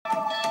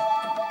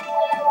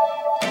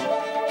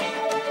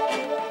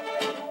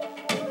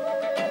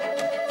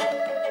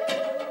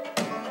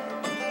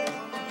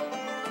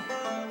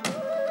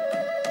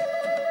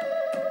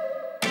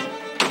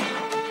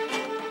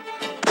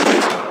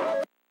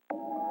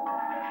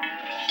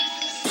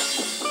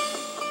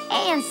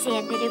man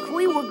said that if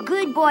we were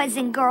good boys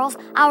and girls,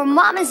 our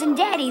mamas and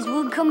daddies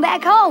would come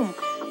back home.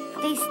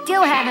 But they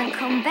still haven't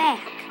come back.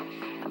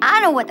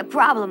 I know what the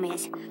problem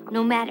is.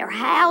 No matter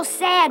how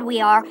sad we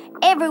are,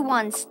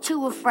 everyone's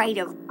too afraid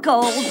of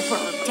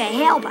Goldberg to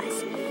help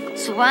us.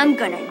 So I'm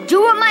gonna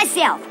do it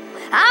myself.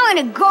 I'm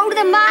gonna go to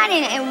the mine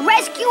and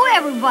rescue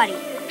everybody.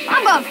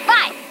 I'm gonna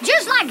fight,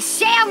 just like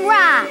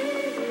Samurai.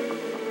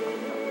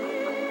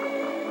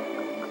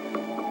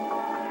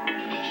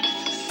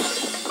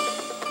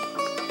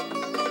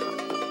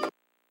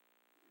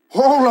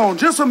 Hold on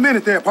just a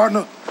minute there,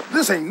 partner.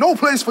 This ain't no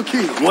place for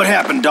kids. What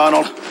happened,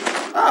 Donald?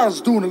 I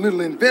was doing a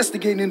little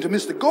investigating into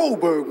Mr.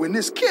 Goldberg when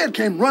this kid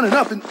came running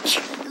up and...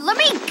 Let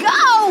me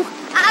go!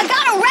 I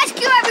gotta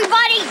rescue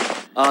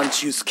everybody!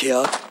 Aren't you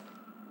scared?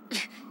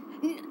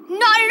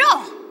 Not at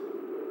all.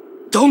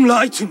 Don't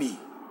lie to me.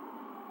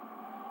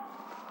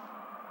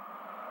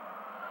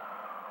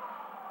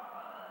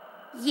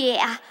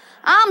 Yeah,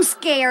 I'm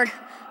scared.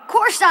 Of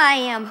course I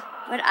am.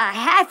 But I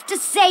have to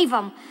save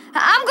them.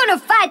 I'm gonna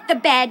fight the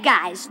bad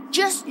guys,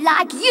 just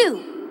like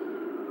you.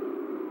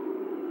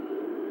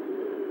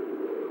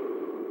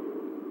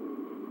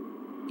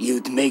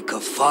 You'd make a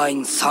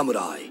fine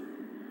samurai.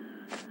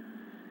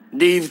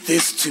 Leave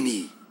this to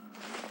me.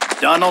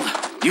 Donald,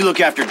 you look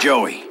after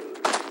Joey.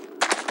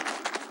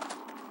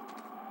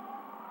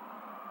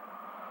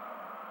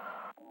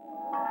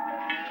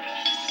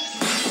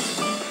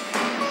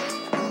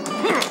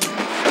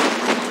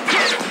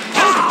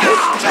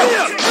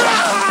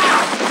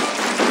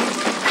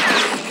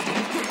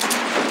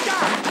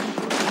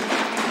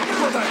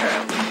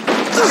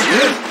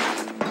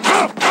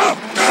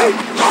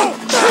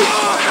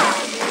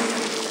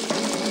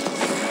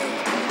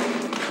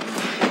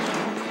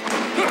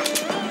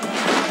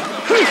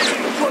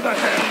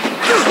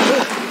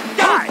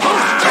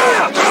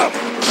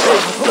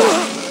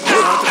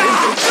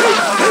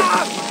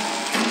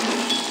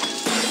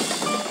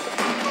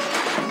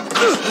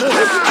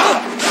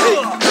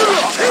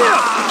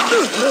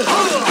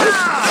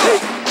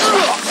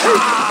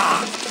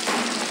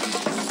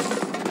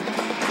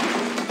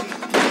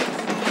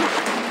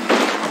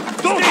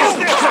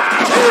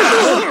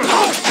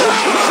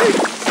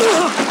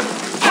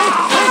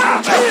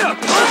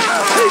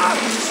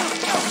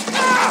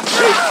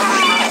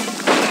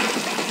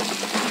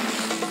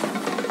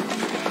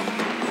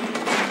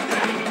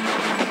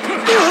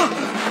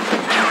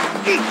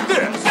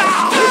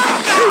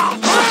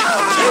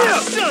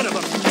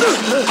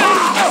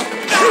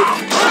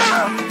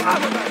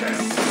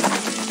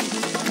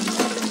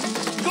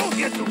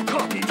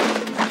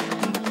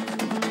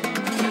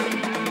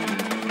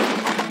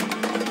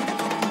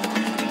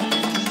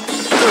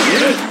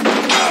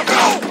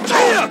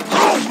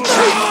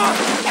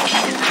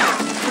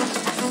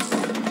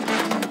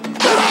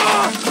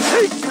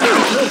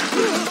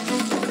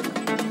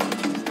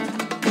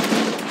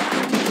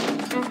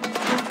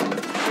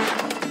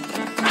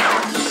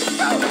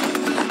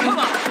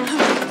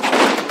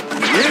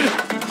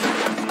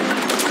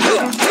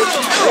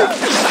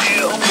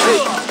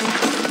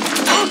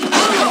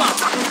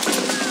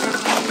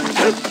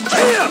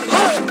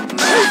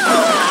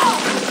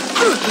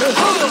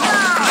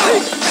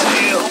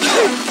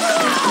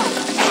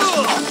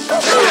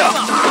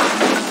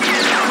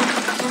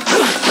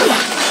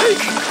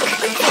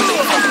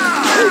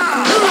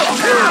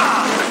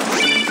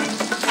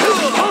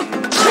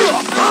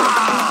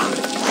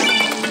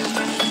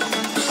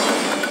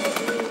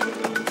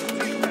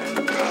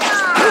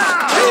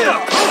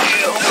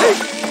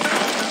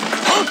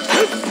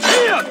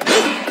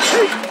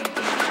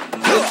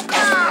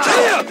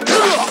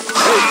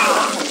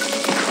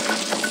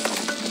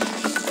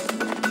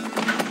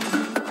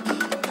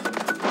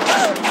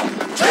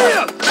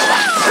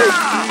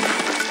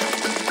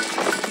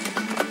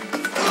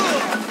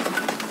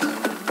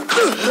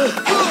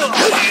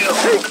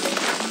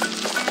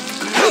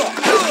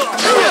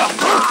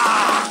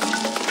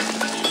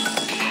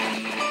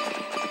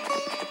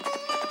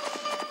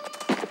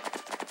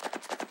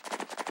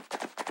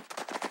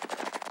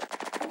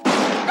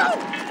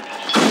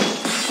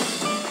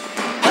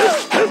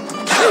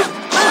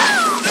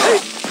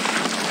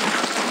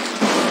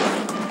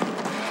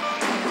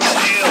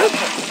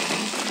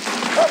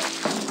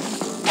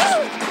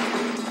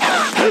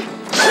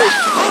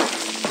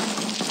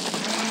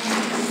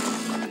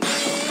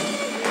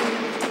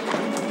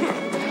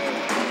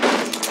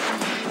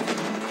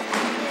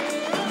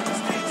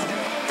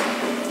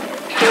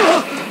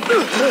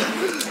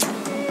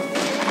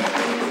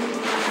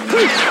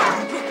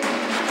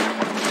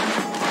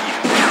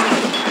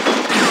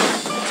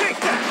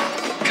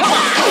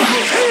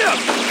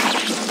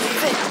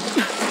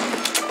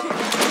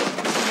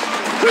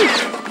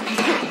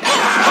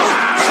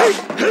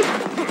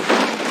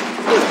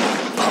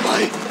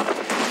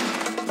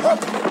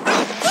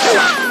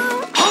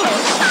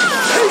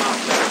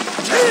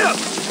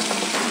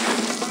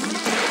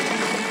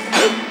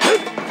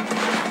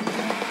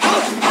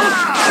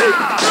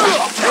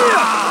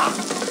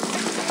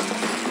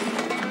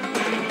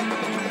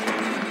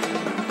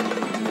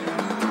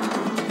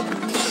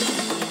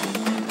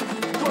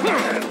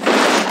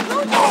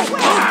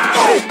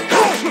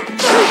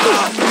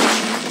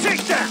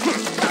 Take that!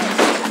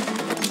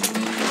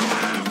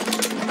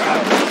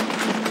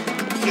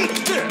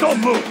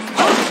 Don't move!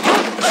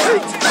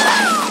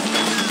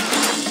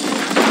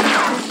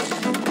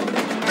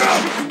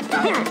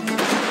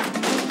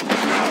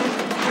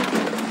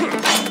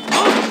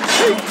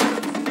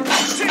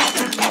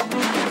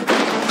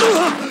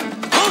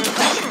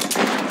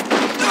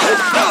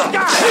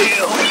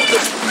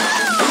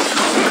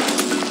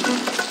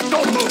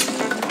 Don't move!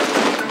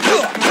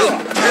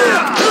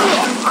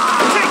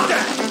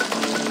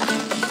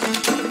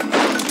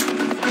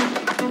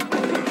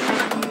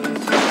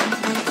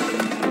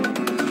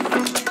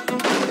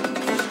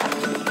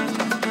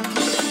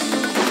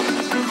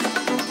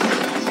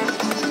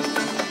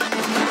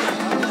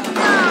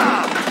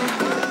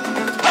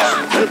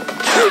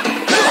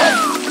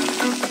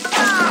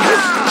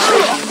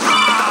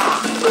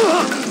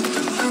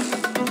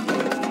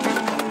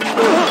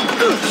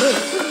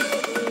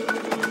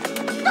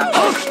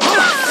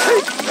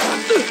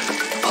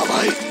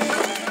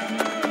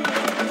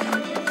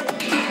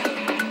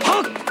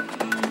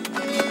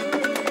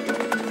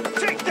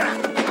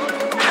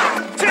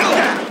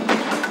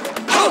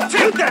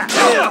 Take that!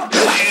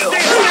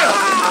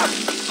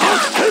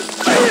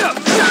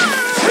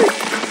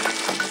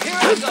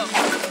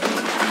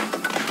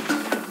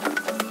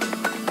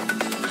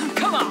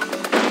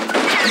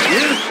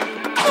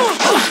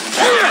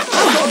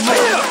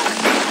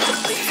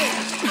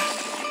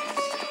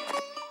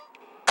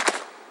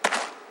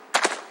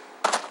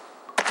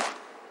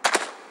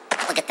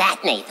 Look at that,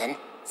 Nathan.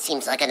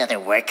 Seems like another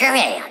worker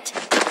ant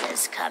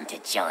has come to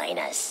join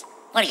us.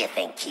 What do you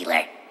think,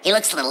 Keeler? He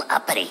looks a little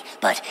uppity,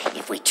 but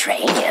if we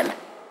train him,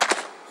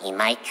 he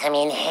might come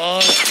in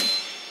handy.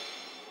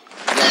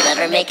 You'll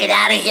never make it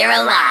out of here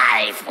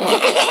alive.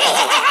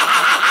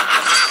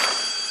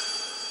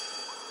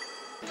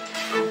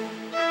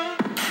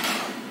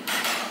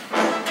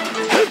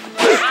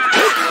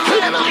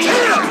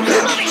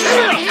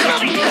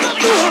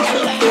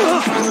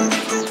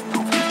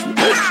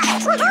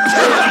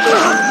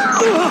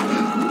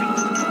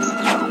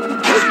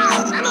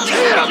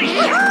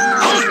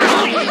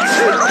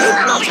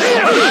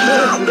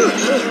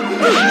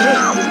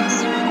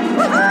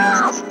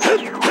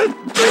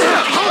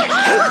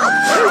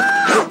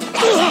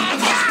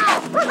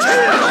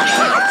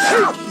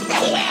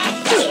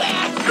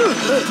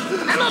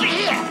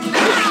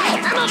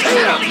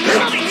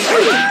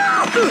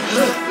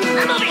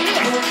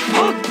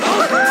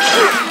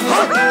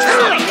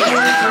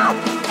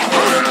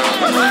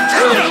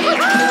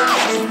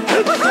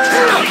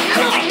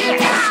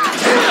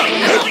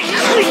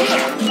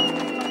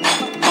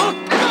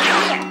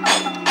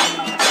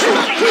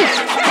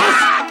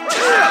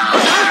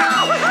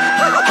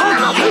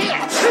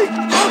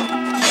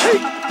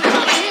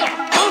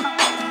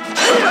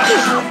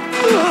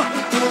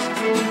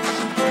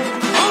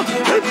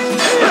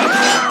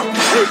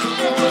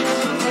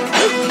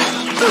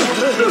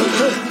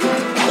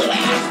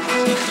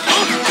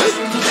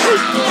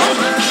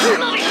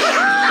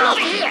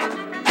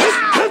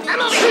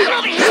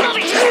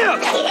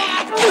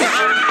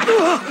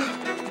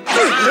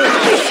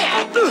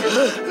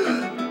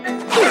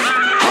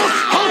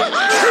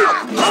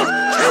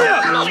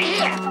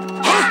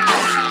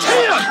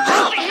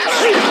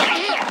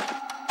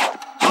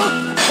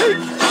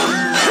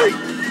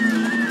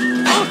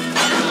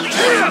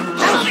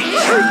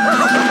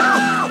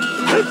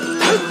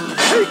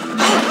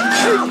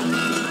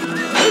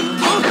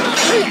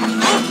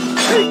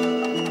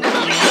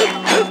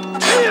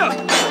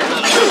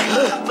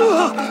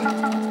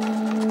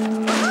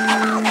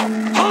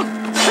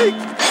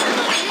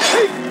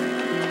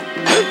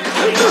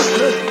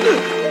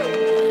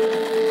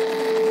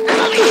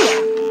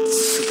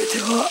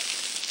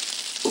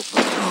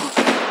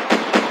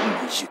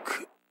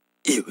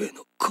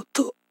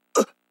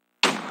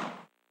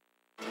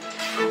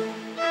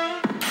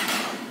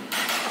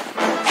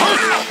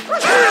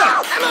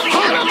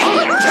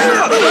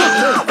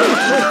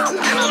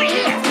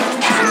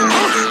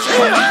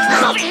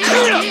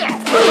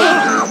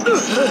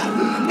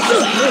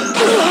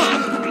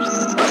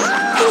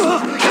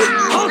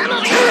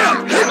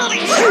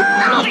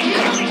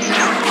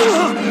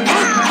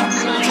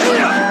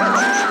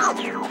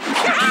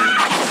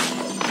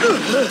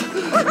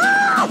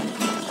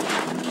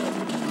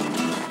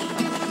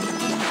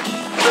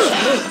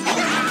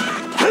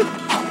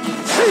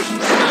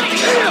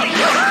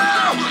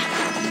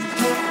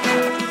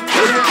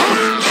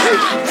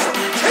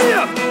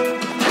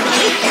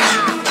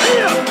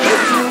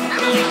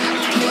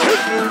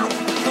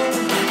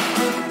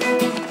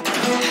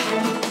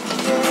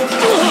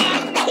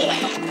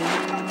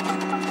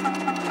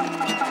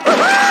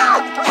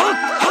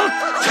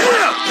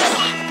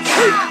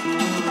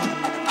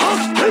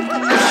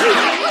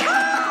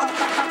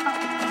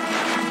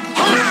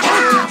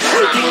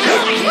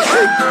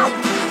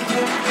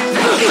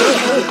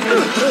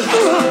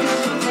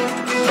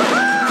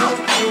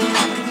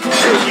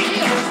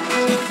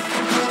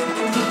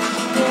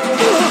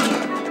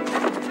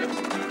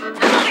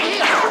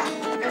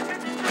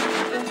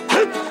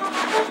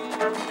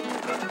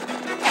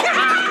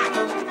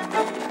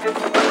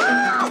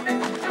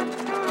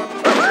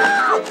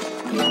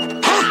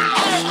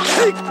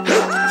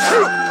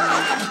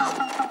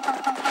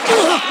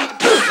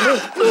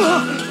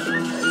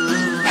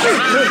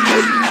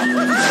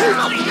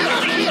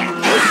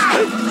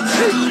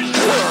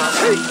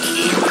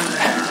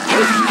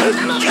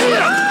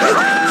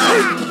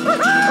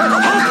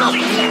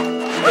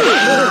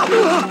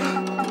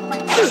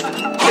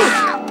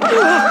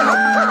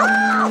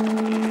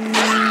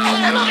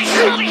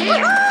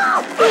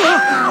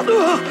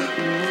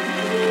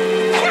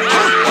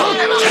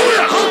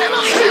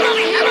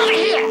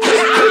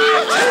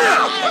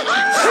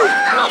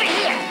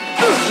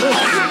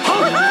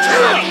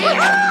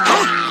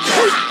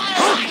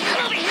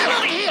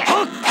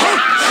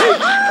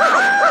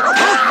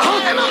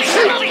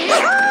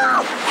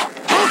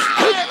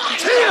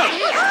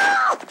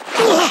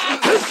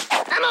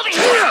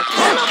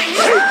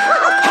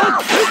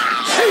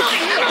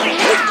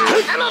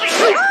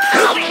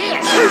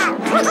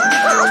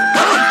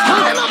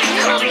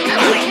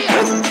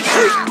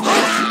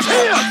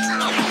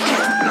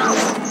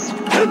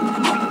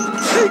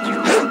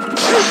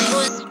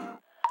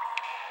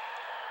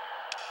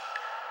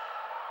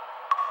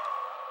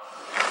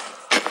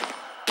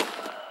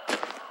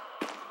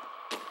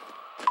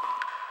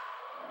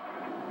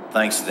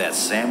 Thanks to that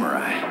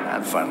samurai,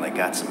 I've finally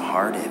got some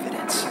hard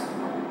evidence.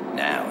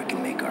 Now we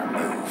can make our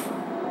move.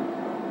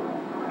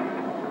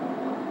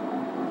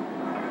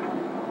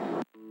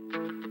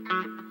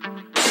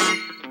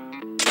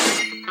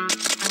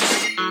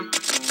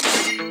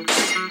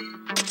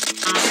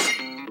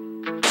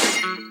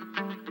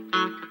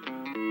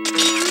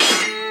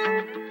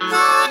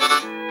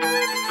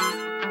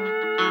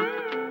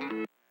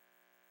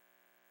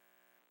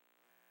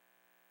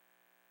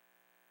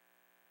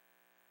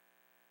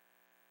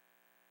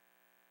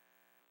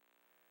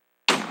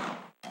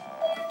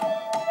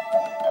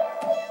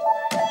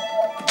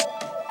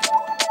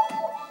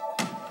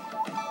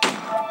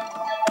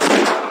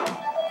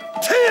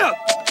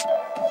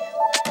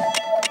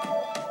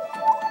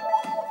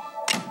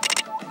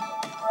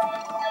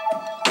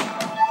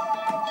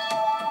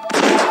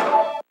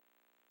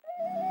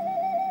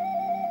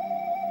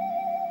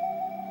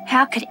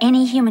 How could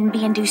any human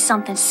being do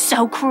something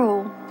so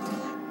cruel?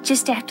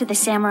 Just after the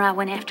samurai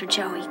went after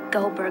Joey,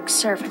 Goldberg's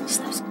servants,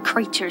 those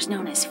creatures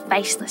known as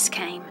Faceless,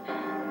 came.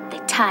 They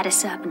tied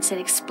us up and set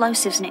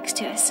explosives next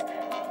to us.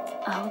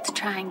 Oh, to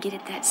try and get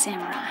at that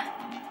samurai.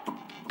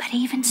 But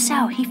even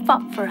so, he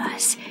fought for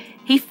us.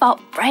 He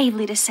fought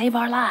bravely to save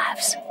our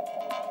lives.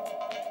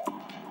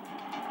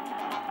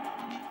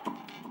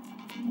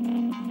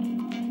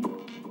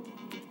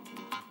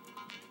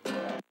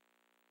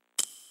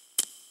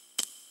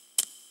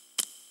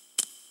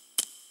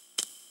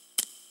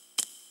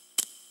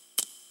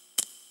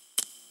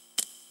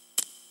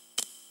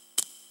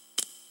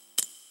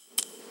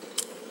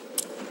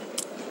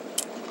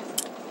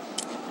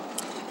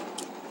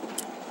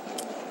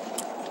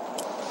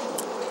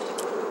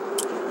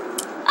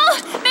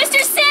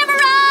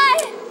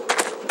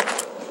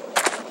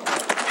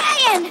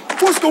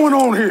 What's going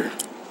on here?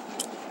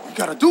 We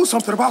gotta do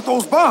something about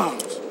those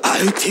bombs.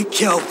 I'll take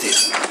care of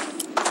this.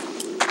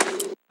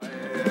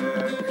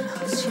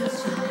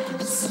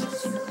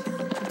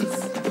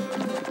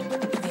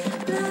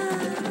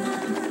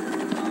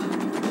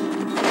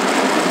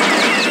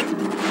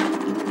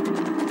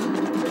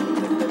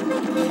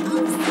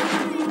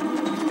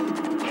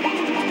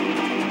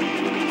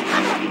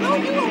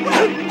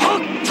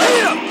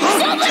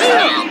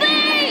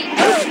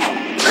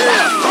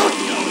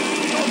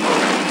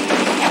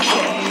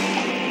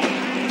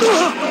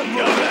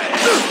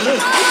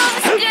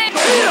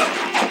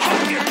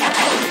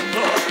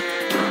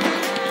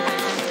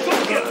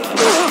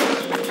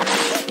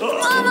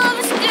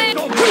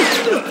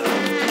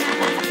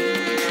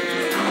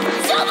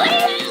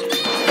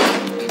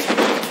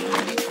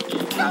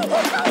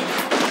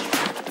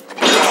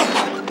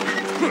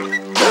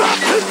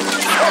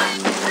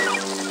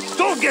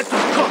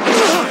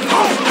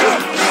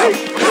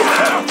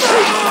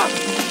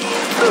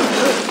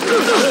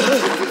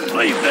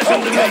 Leave this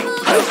up to me!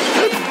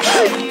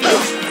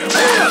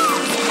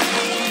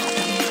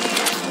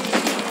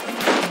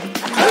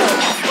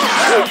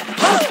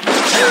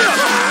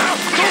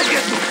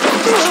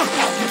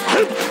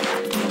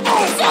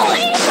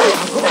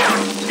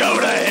 Go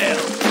to hell!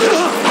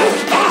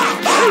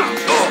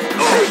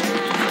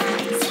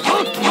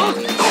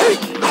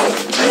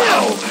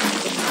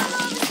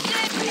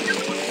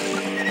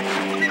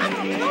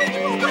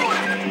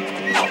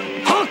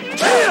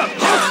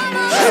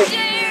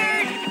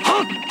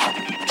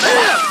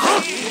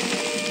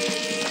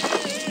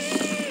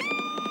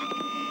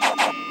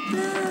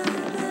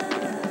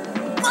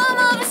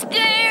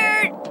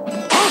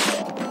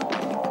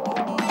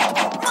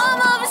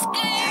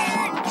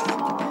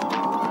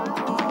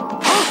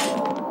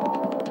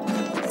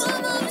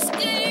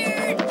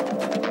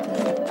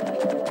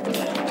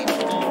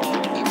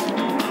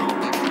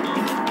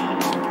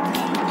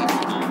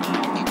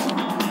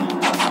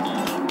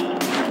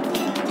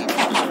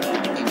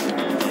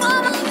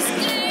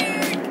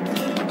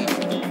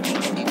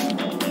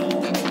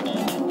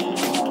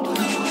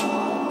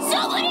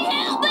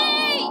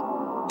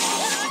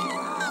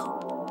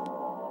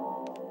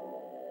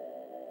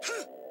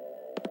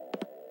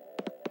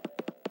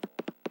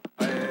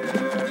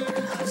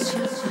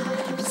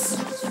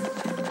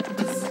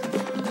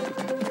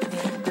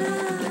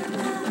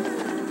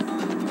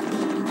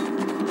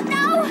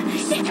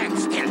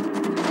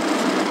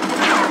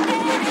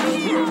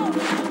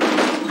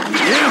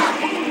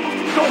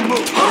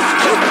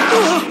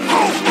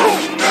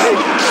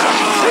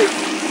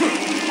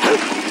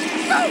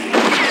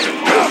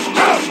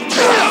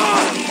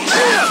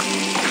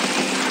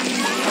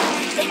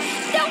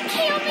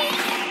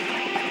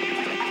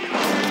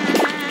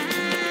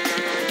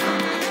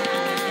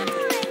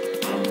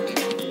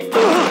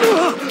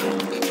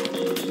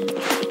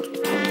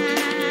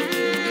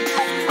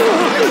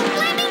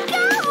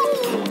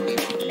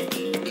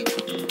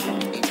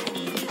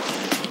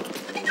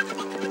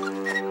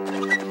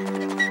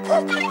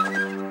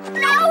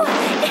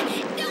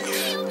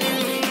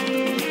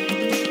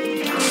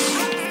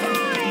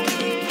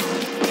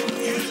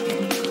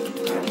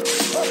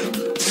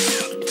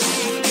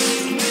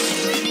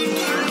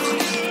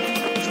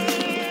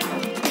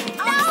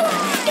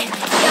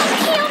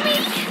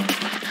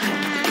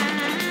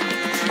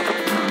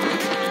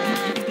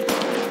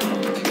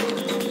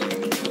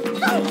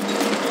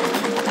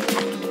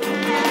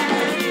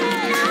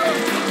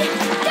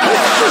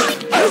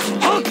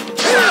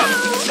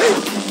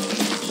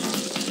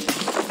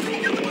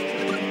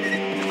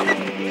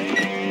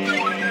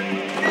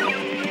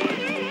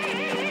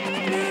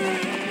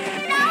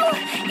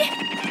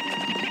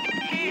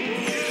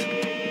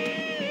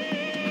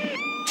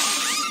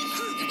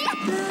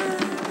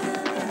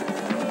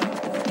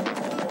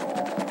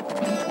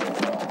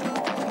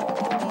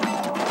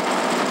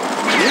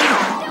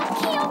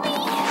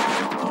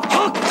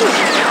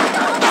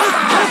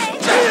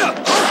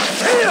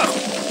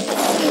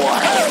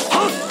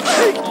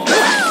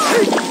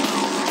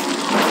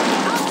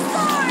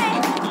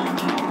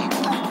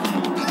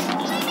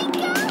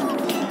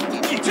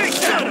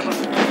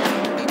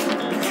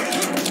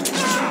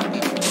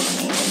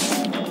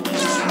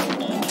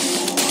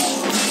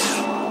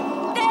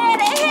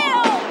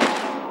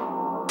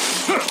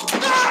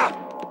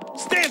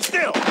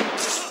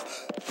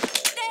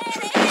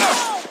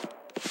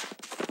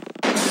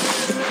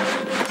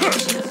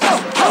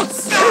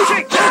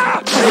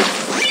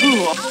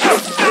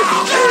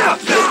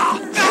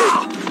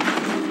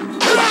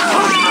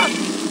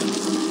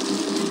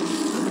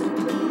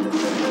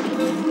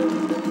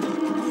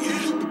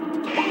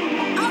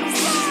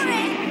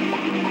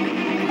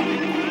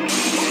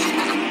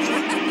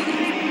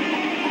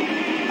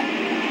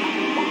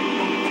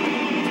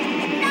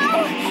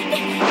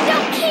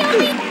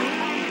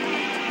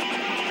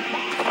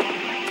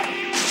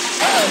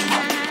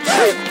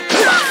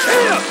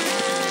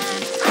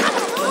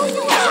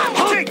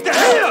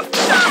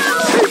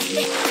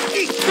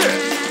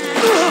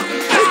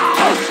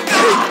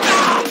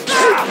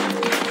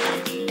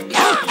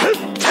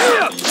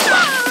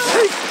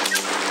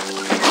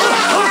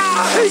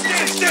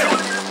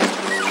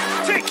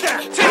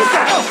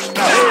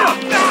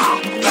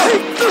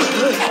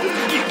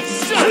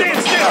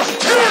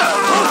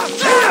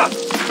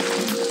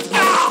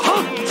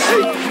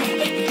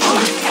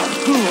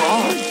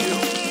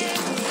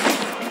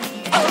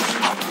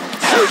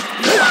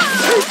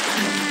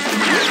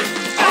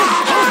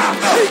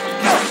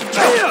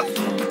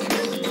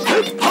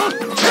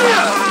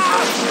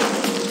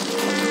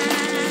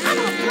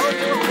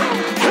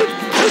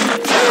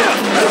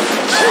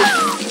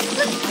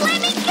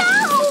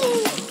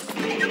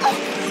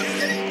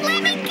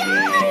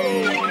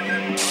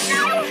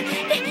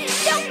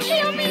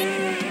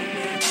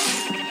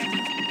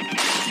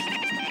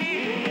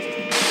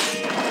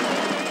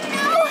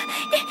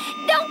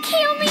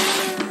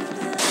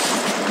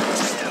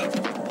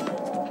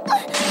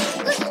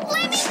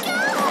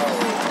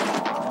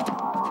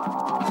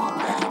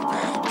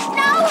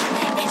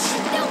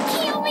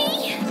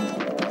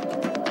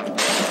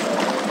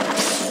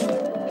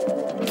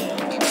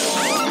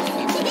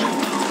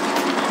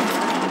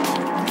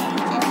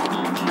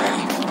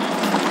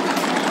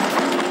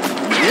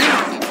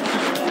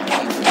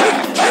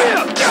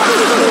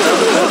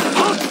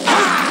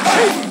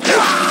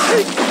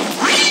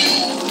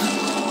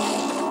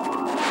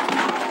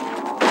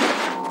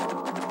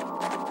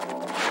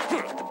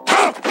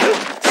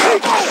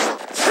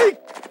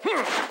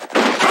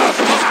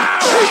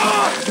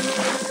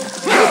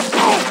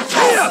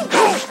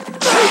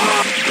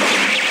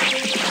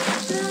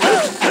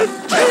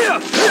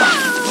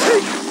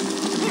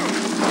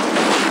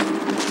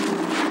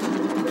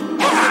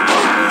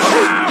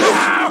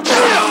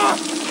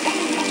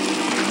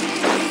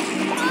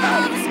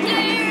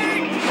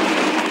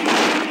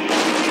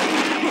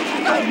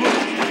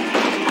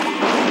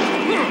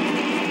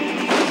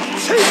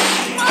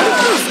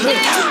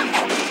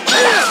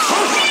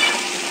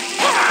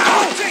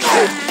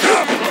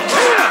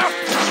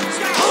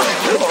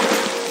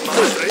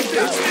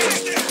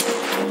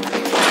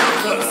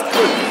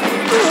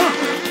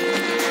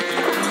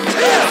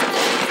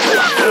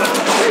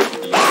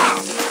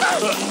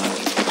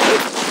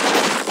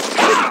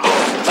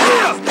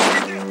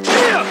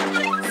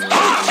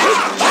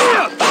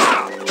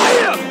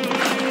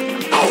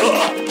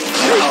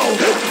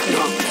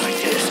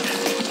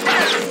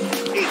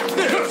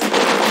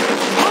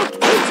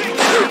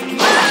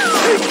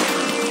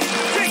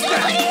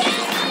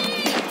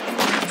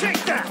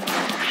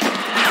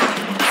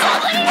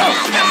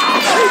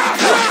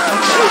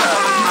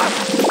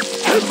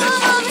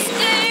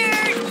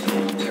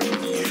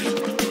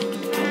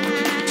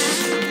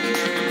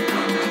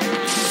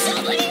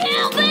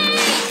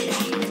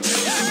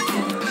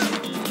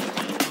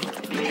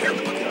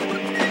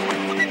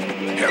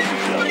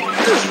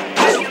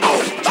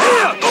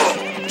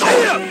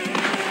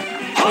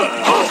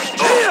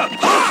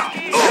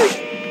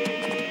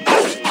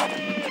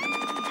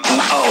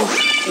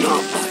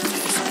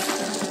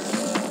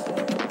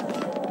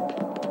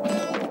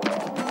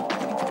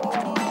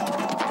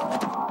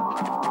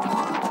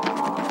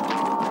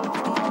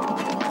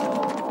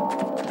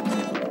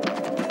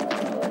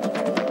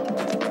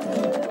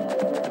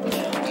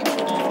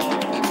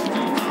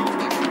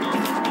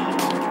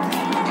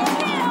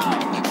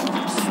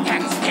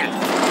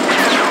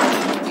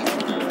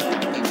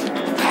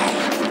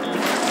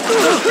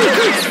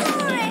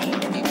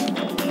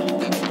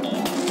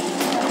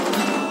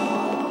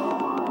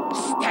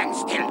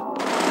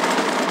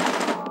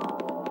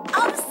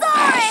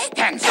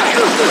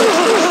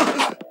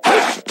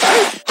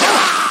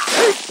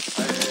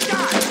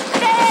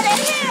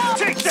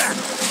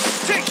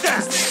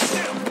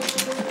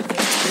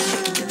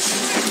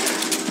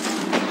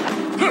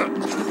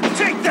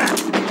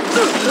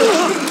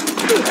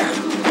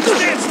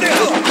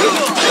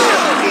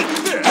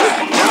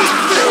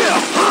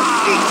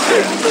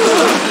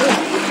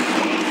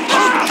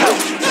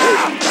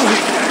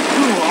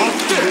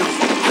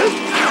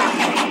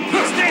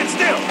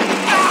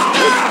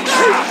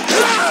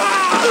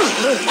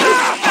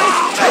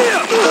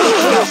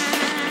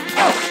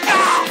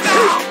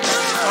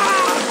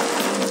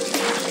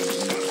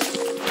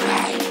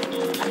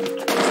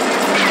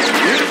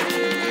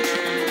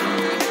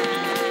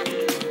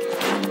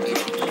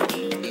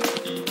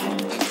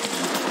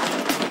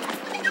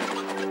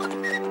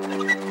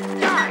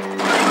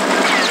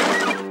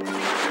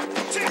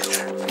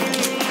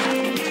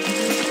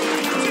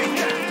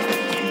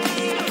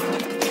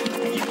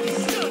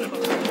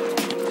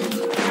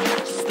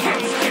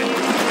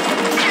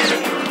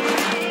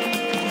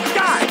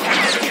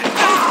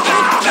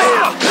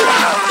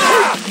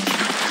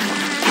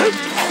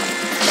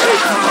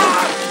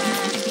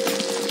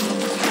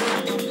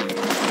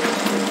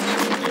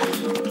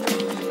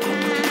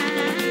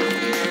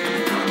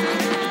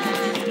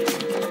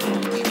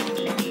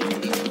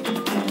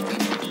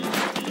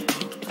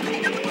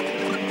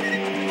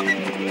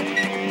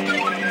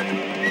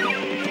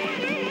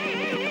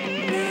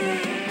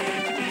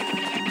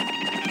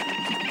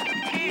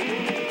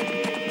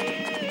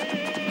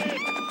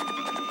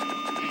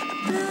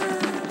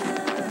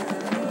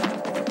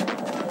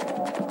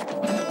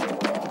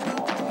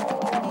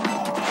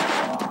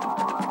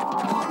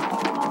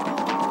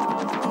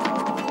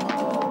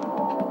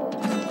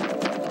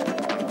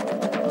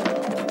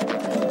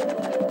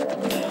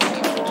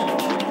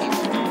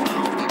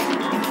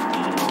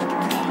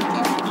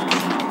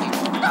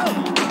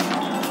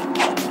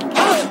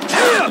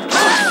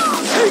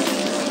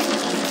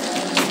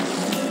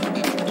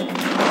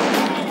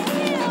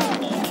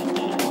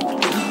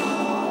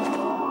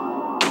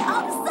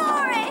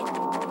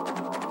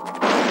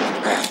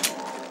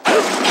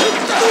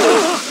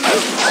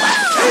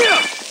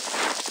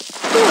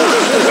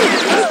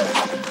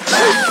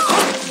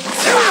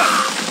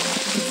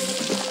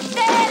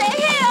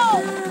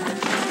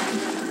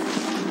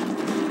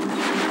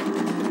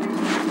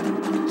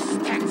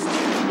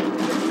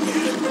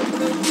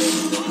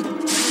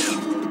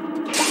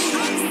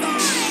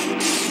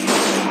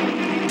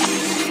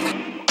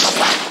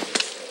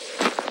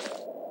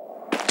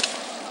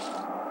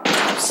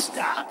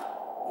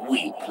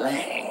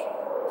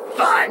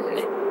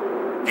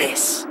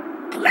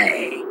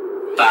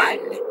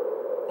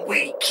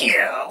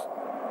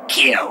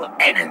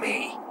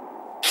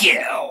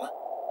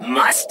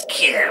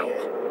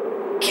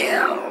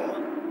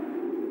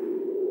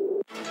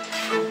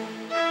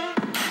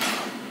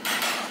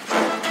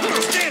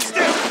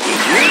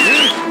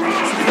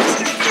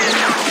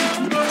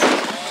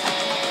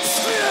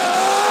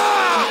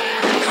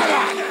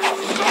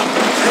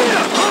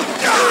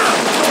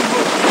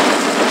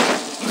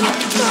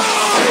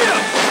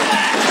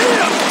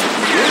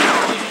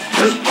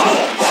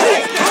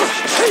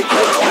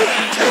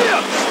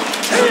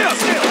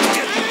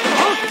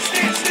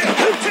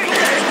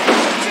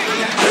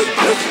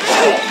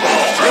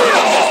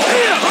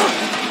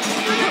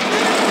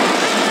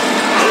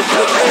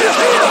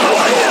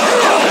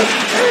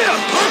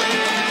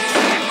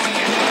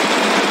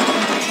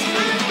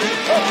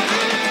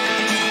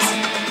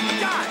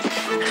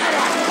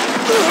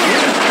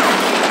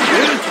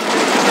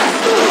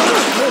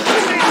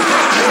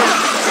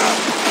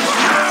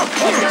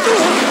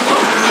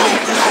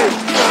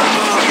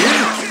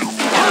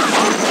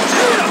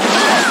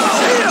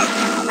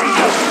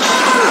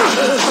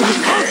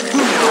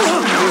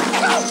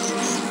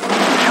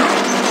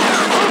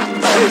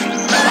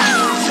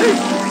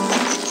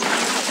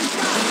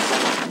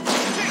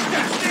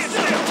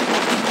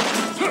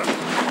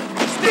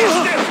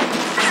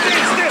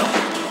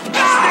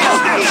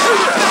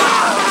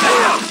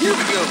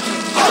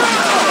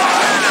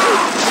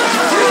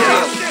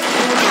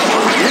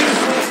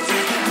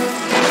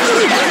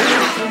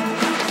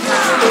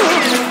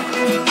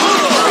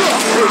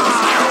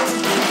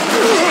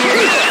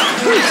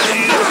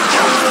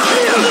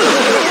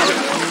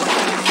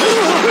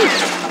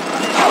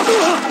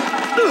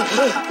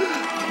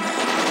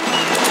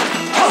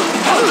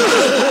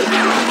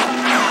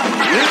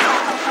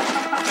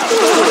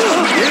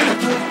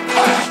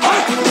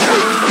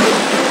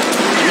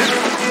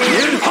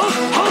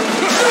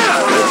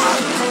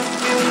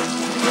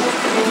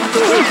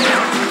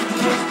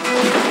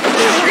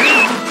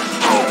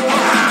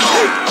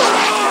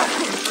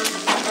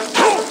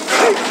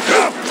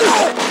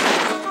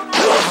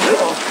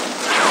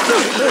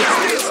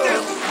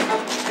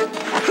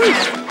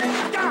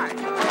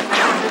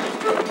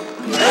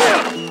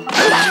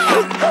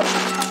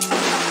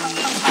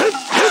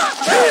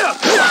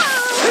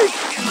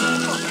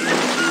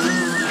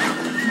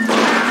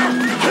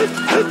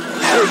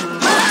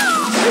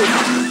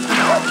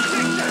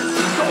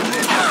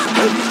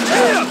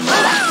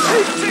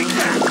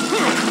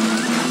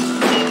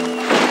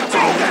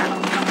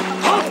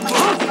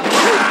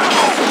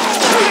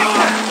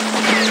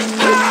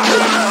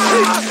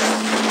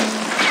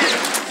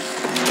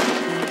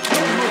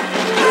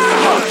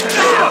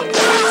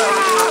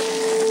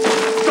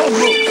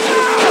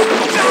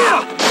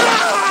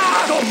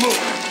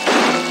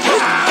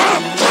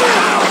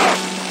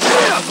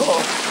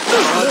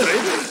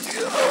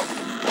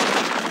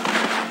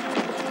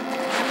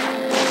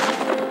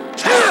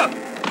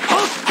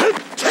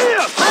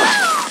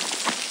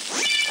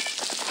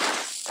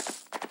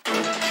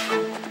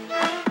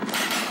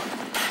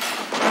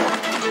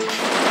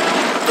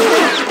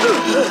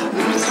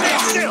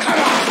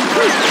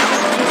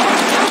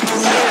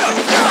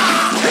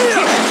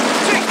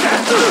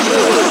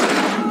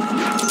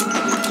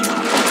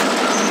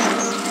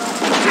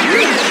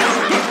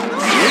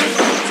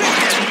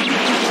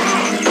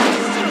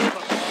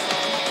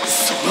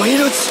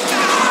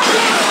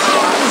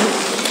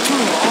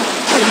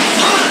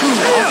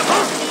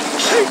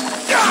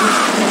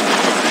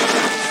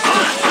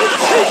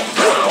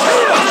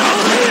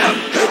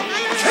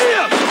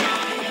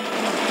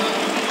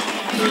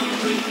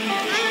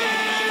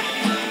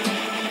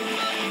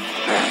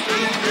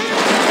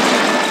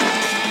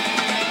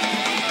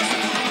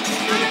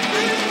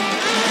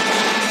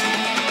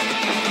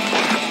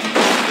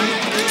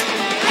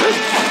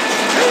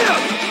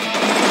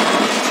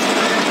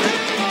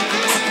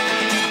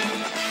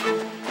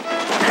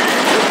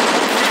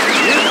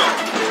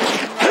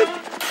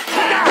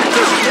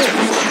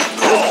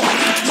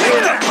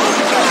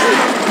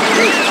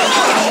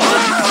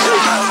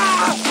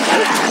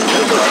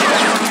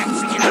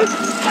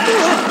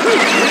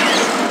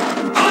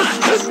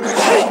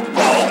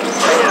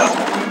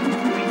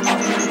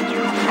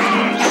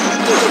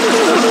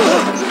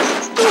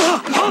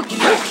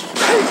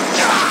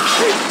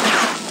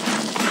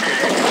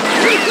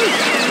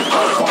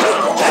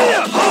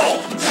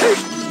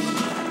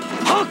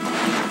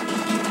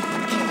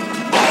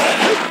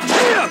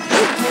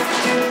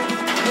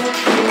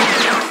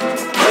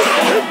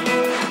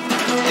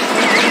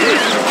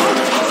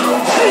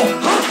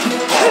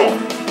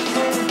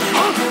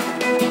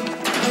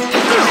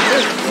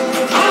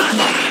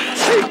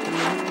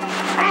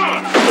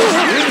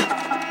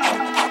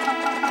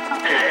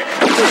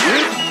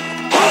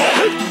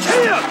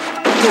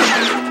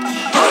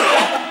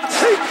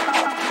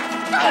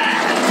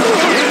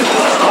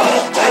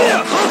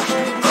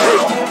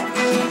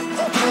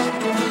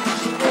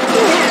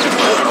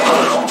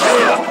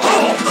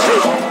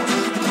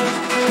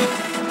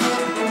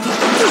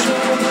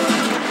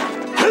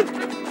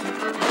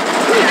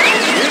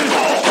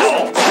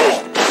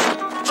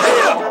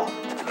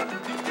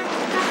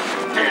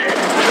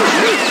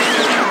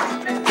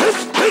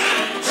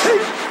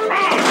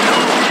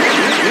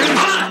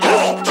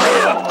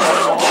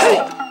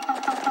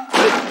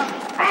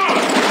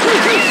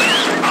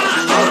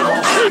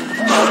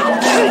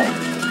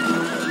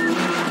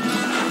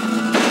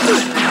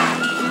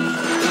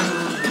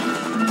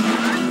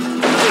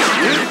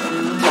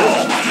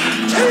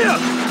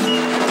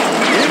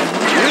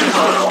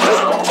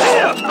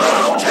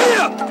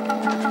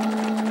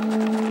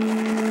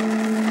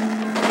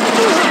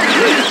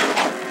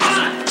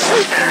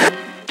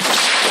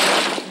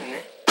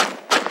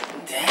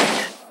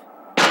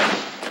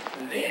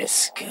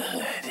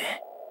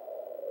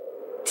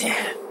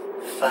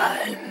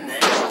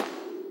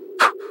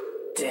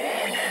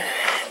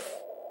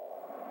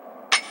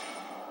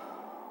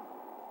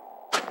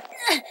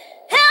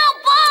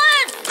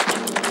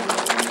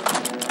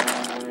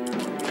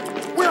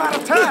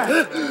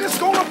 It's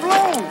gonna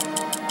blow!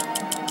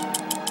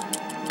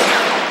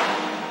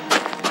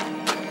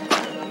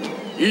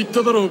 言っ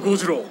ただろう、ゴ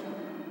ジロ。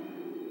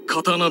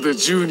刀で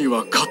銃に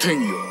は勝て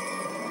んよ。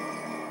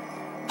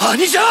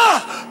兄者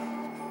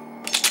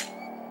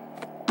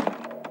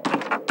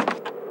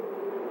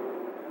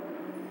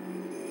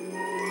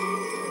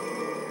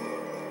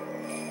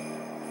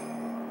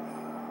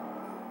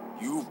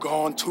You've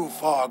gone too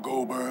far,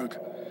 Goldberg.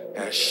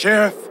 As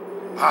sheriff,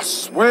 I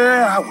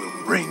swear I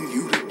will bring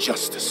you to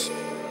justice.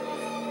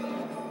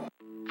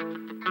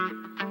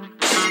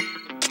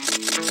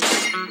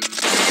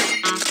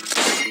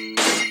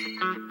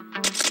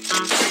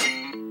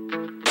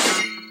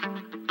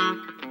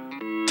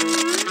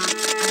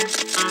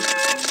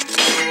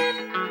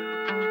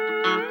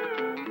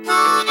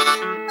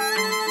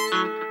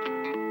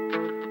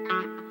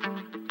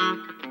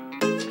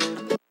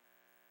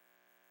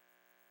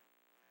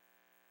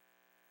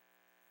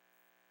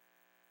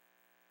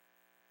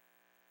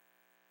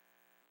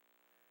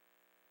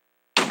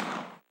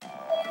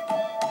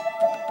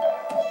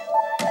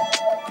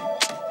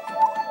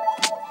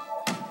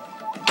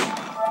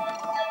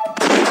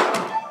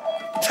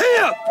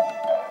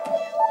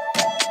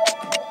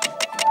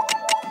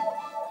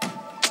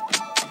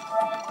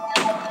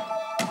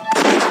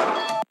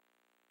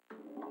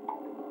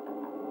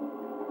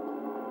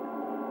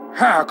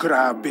 How could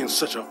I have been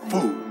such a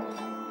fool?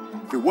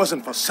 If it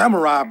wasn't for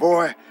Samurai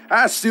Boy,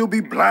 I'd still be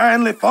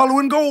blindly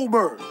following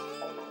Goldberg.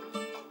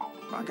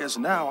 I guess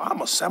now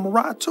I'm a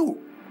samurai too.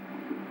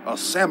 A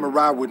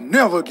samurai would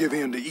never give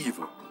in to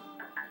evil.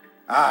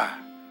 I,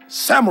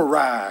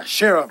 Samurai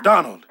Sheriff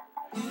Donald,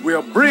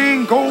 will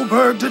bring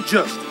Goldberg to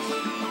justice.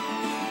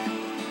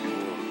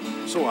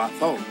 So I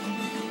thought.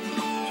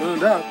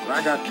 Turned out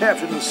I got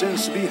captured and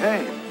sentenced to be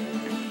hanged.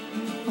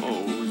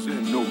 Oh, is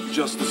there no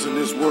justice in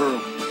this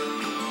world?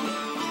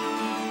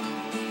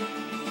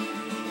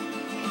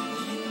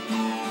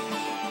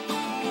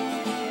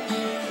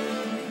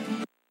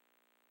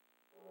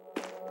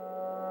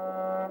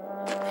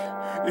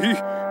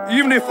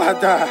 Even if I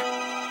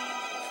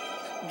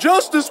die,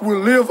 justice will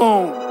live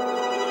on.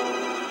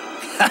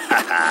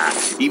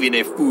 Even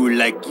a fool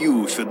like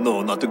you should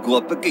know not to go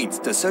up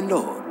against us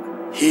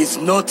alone. He's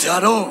not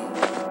alone.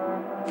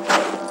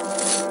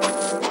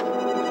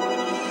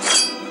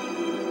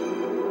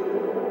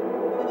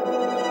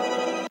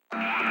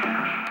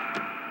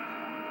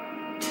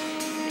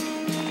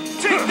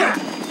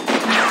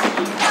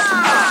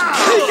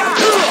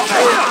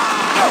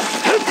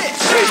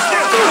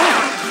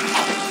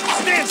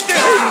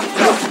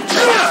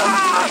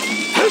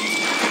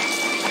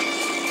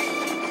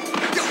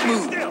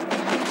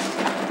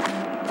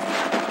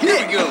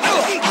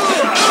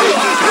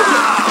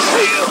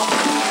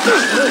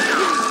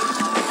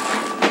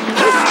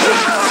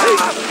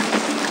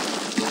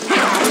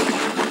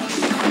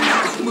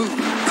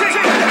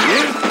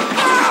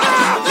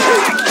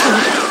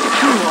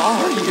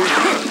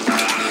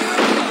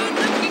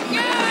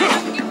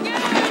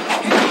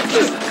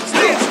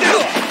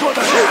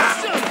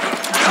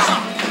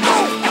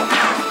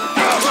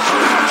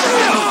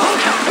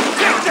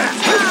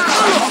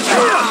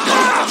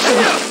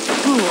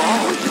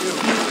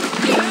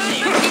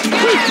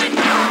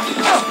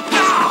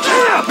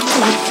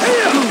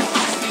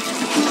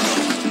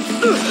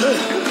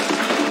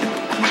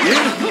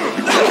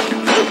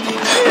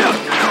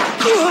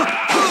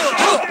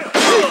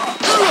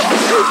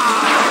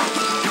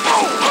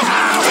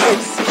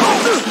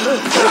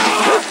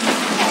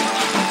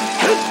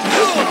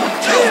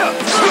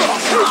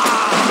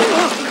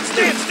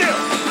 Stand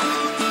still!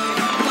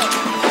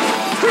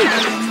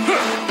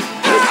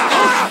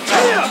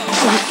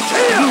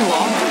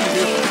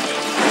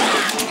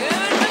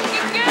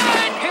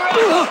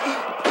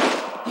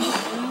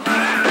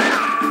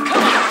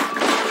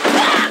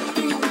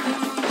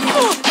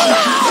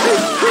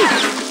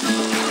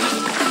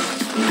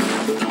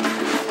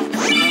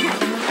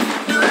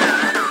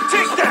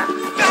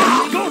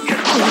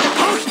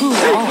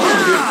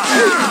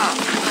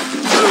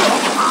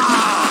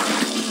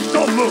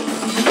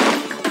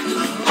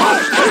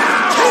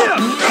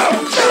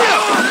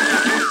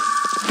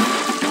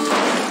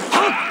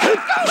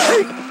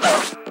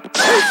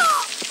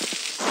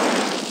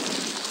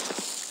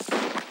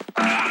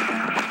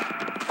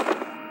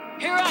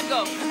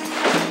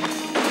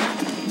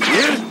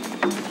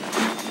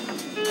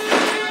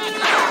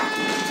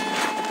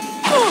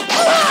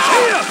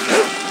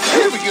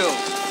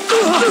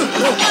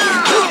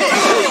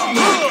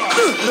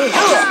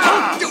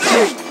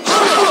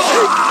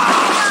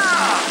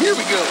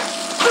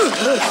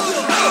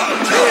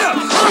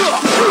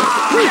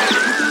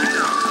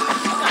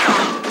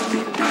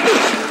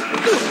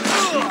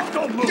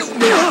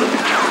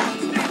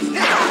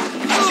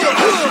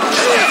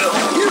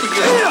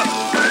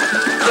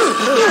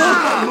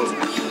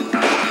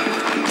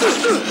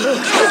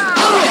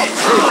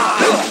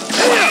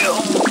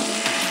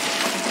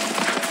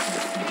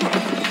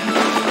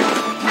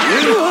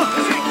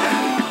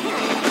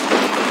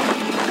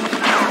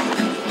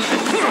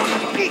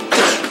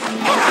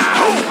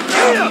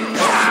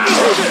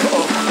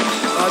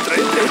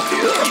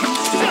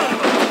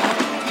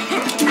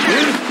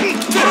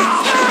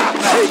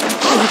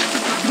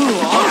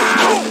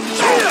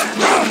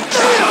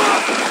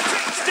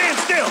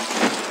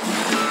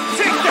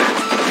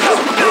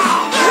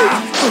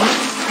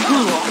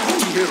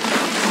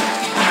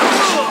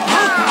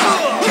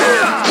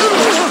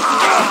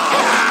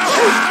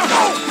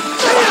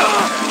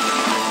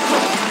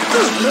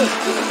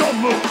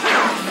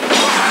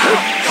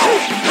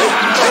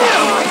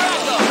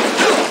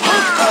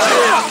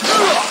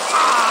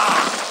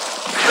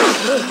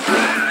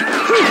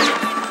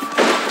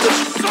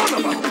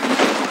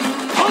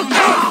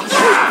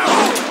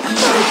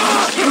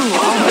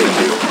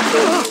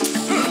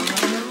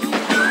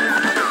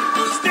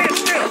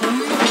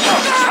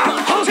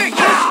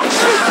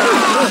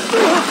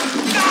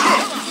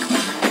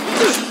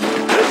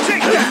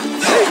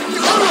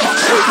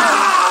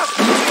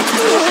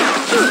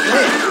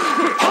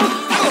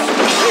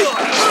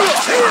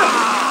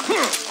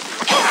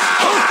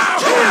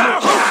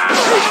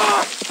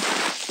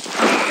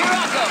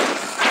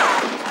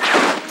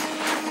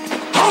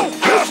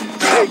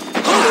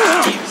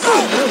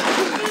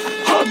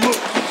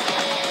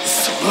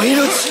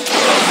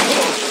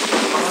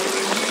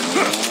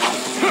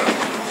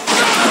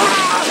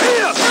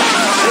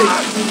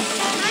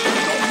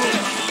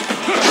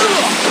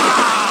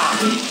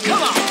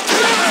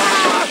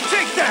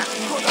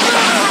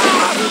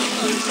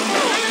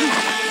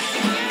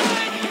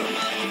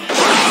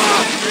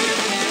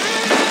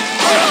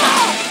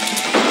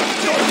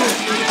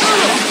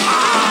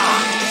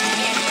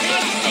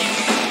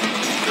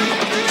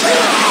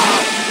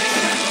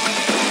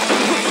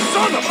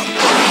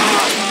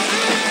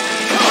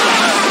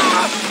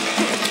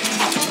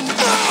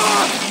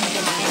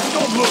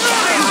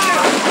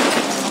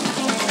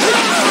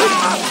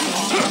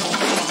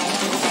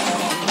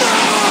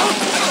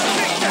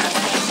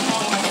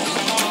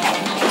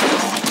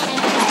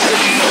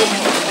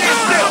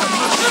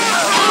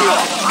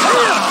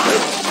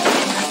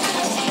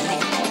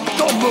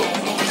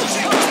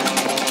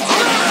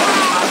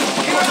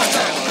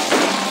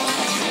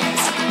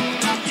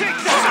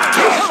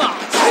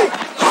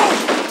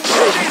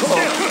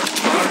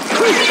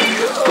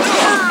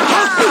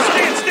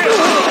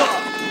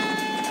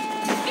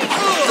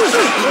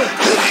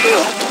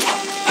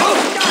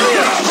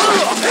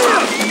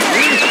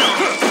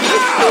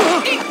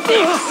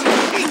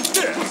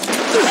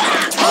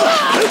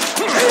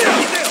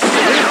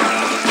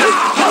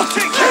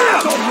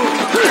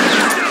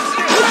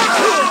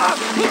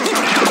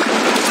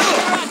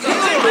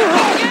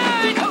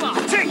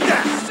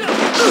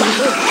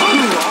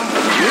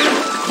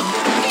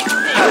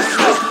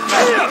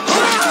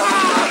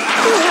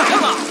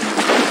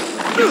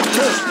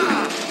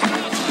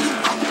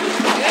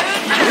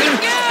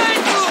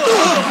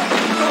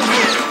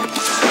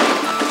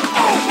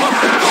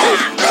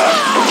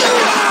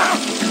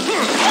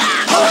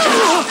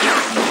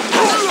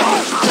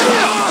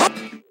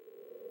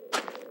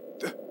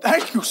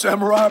 Thank you,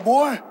 samurai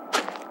boy.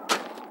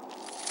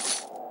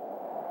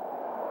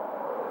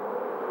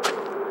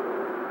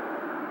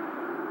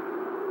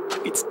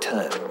 It's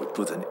time we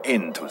put an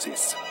end to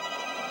this.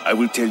 I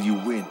will tell you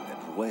when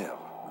and where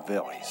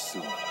very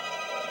soon.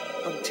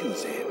 Until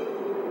then.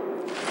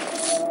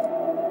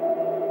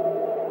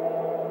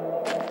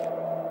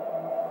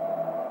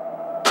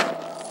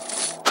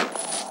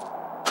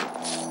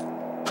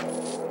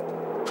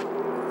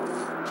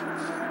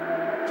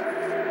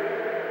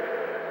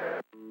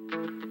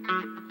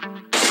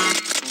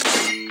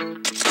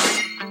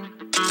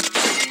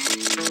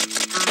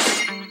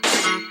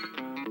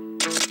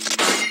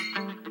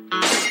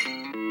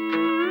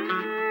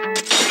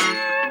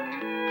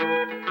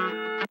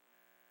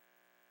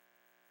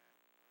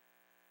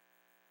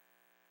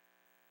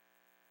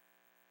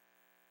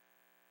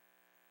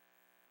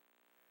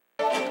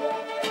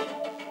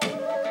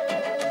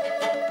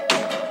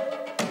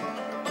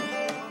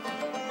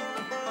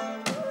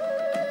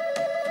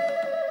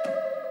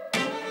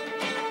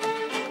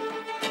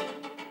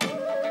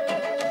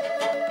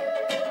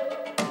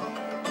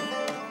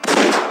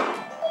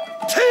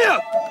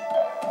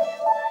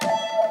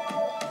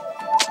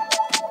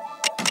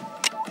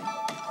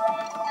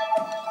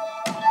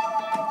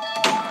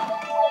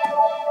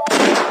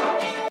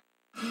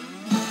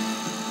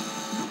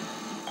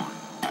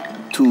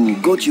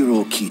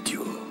 Gojiro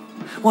Kiryu.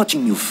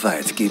 Watching you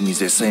fight gave me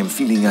the same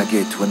feeling I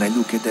get when I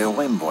look at a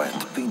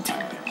Rembrandt painting.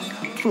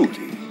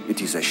 Truly, it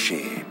is a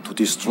shame to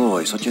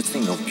destroy such a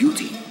thing of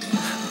beauty.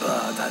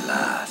 But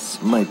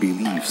alas, my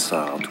beliefs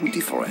are too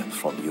different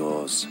from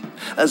yours.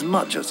 As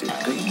much as it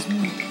pains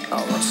me,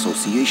 our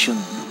association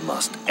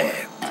must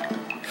end.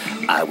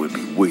 I will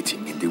be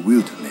waiting in the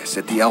wilderness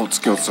at the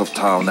outskirts of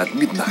town at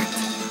midnight.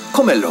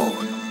 Come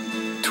alone.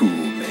 2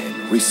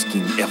 men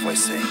risking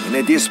everything in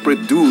a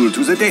desperate duel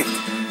to the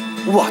death.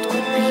 What could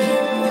be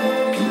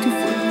more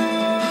beautiful?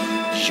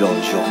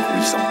 Jean-Jacques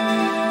Rousseau.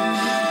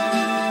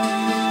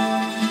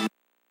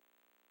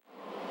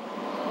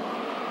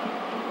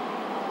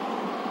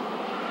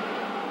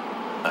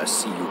 I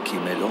see you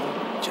came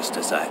along, just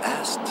as I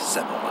asked,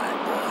 samurai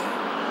boy.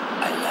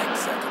 I like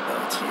that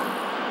about you.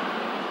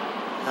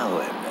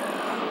 However...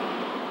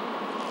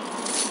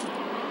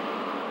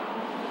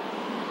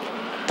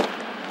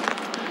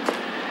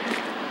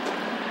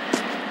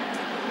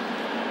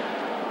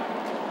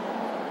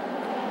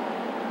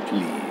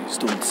 Please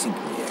don't think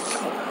me a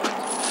coward.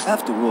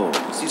 After all,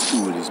 this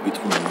duel is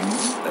between you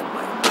and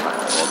my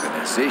entire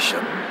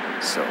organization,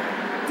 so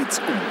it's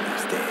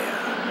almost there.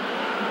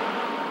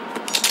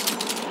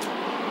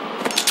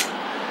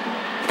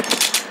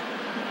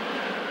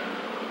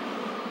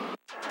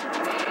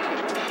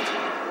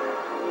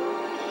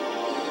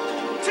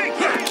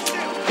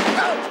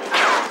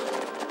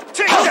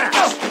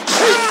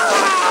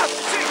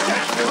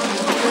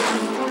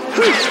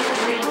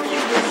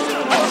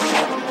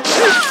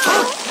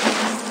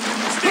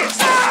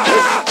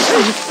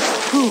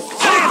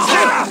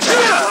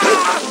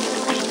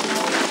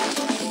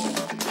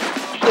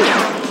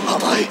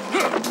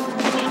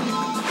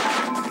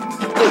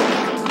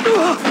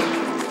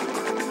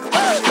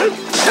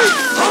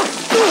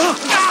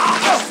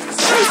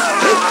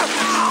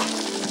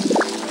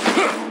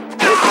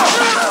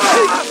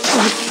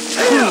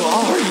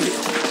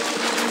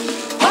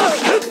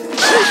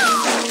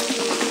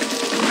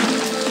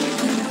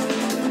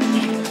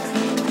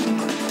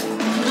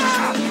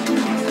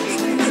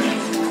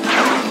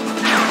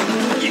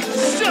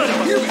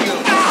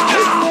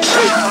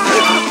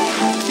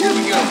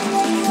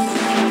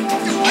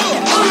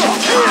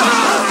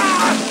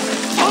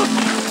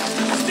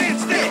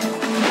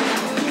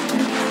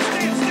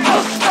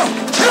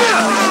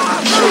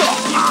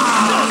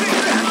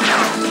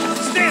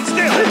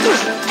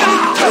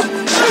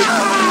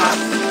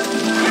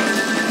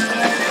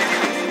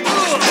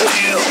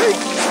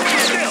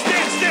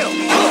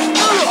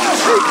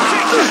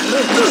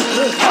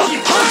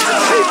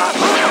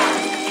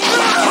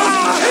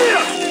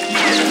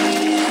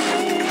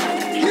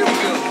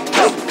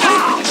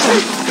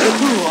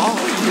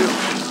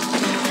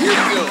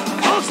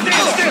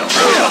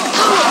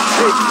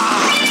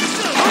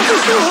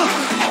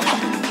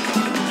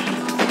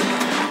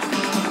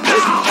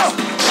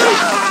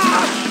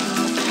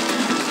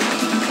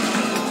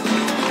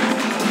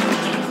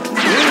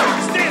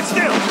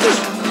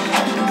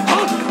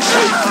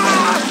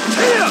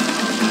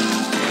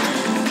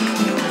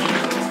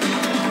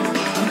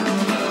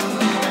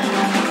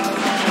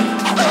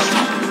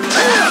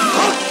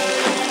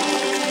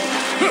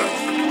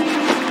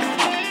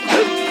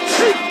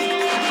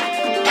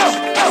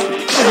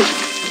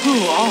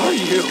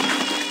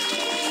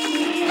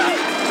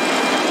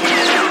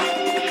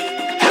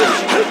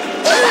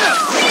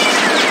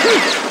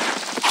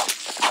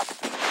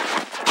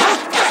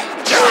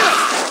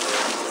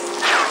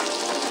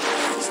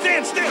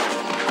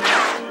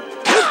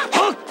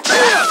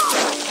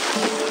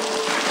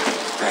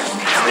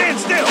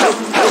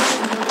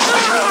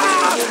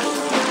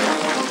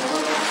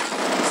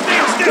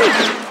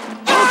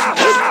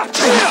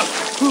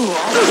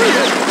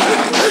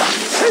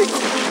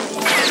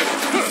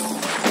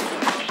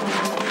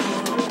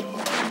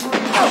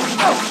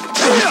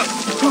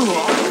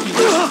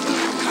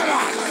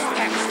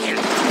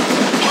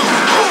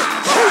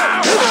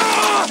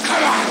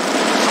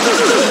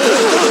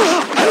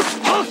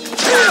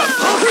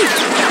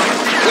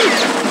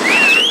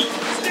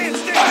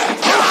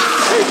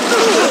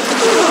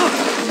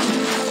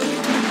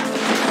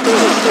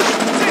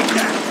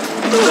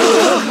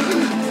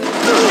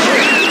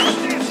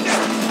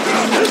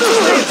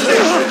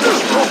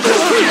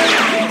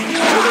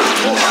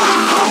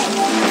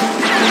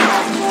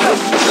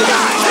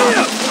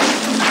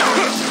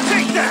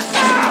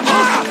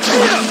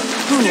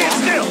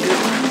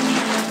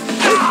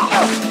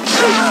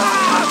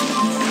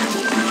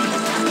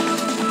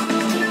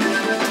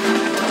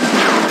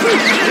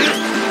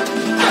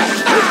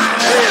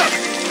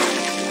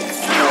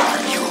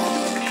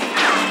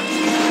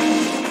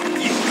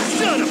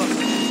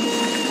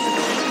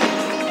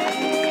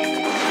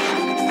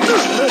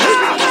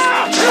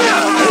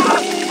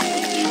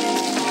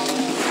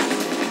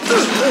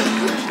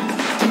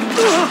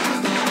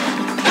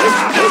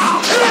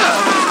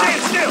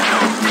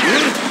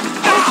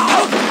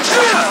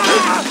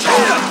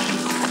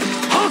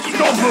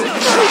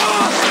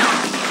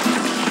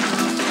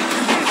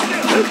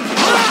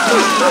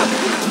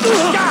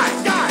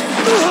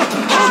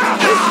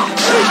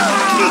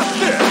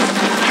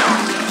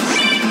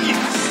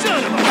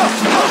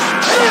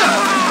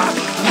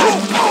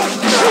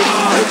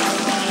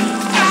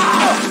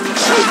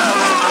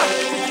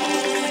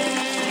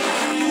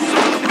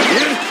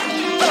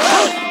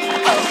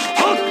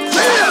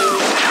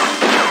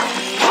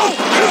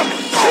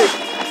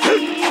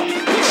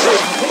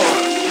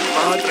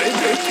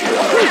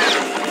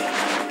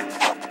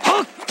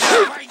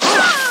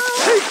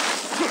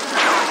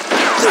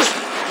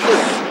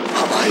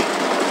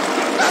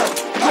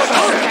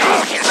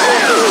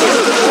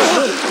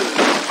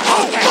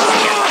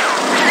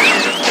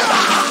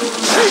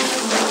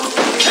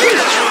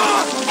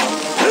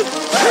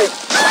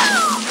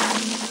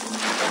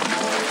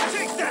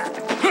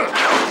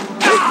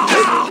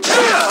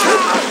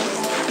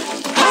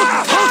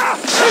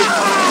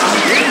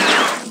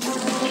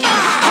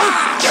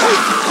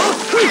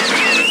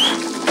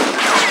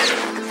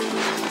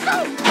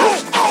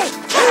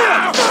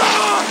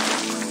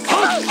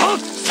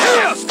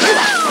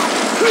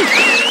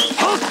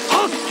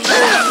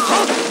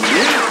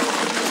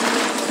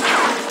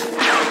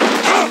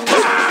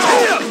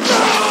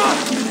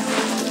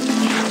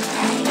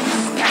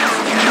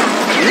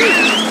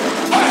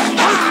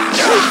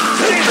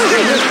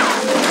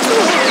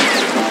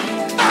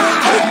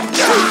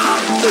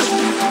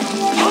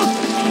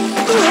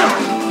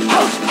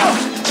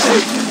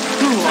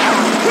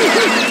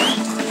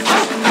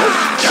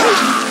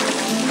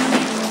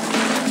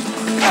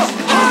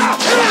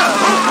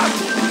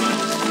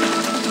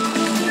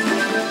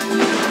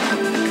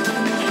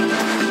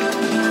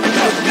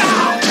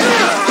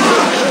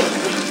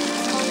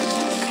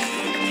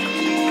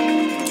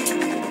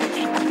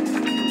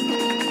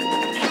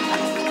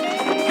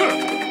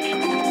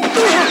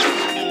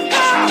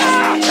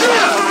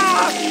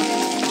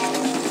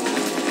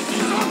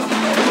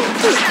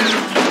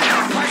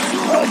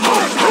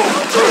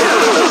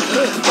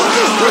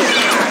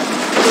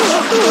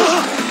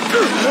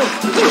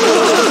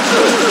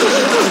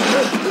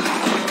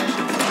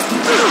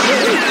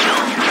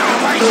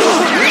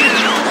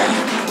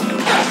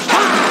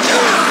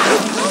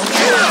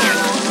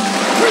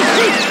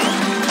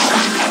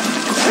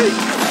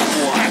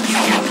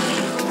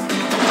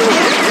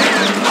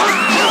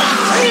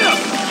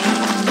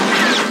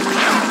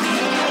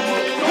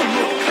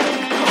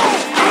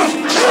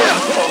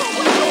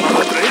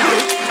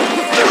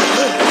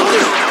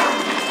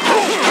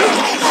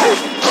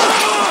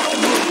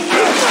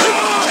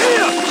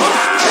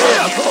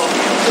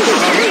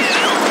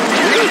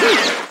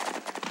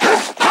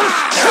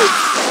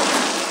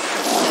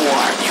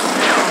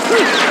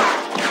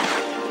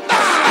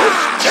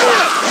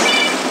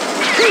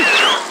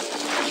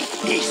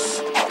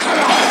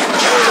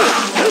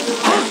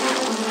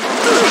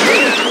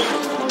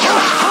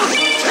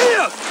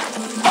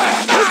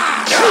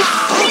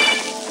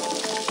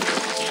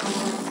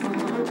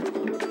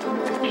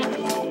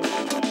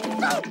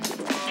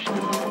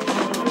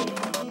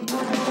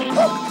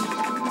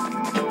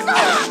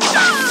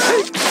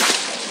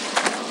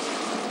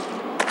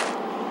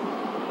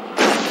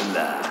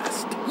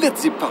 Let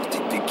the party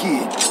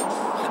begin.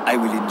 I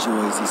will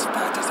enjoy this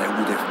fight as I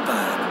would have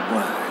fine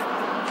wine.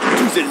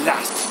 To the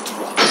last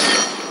drop.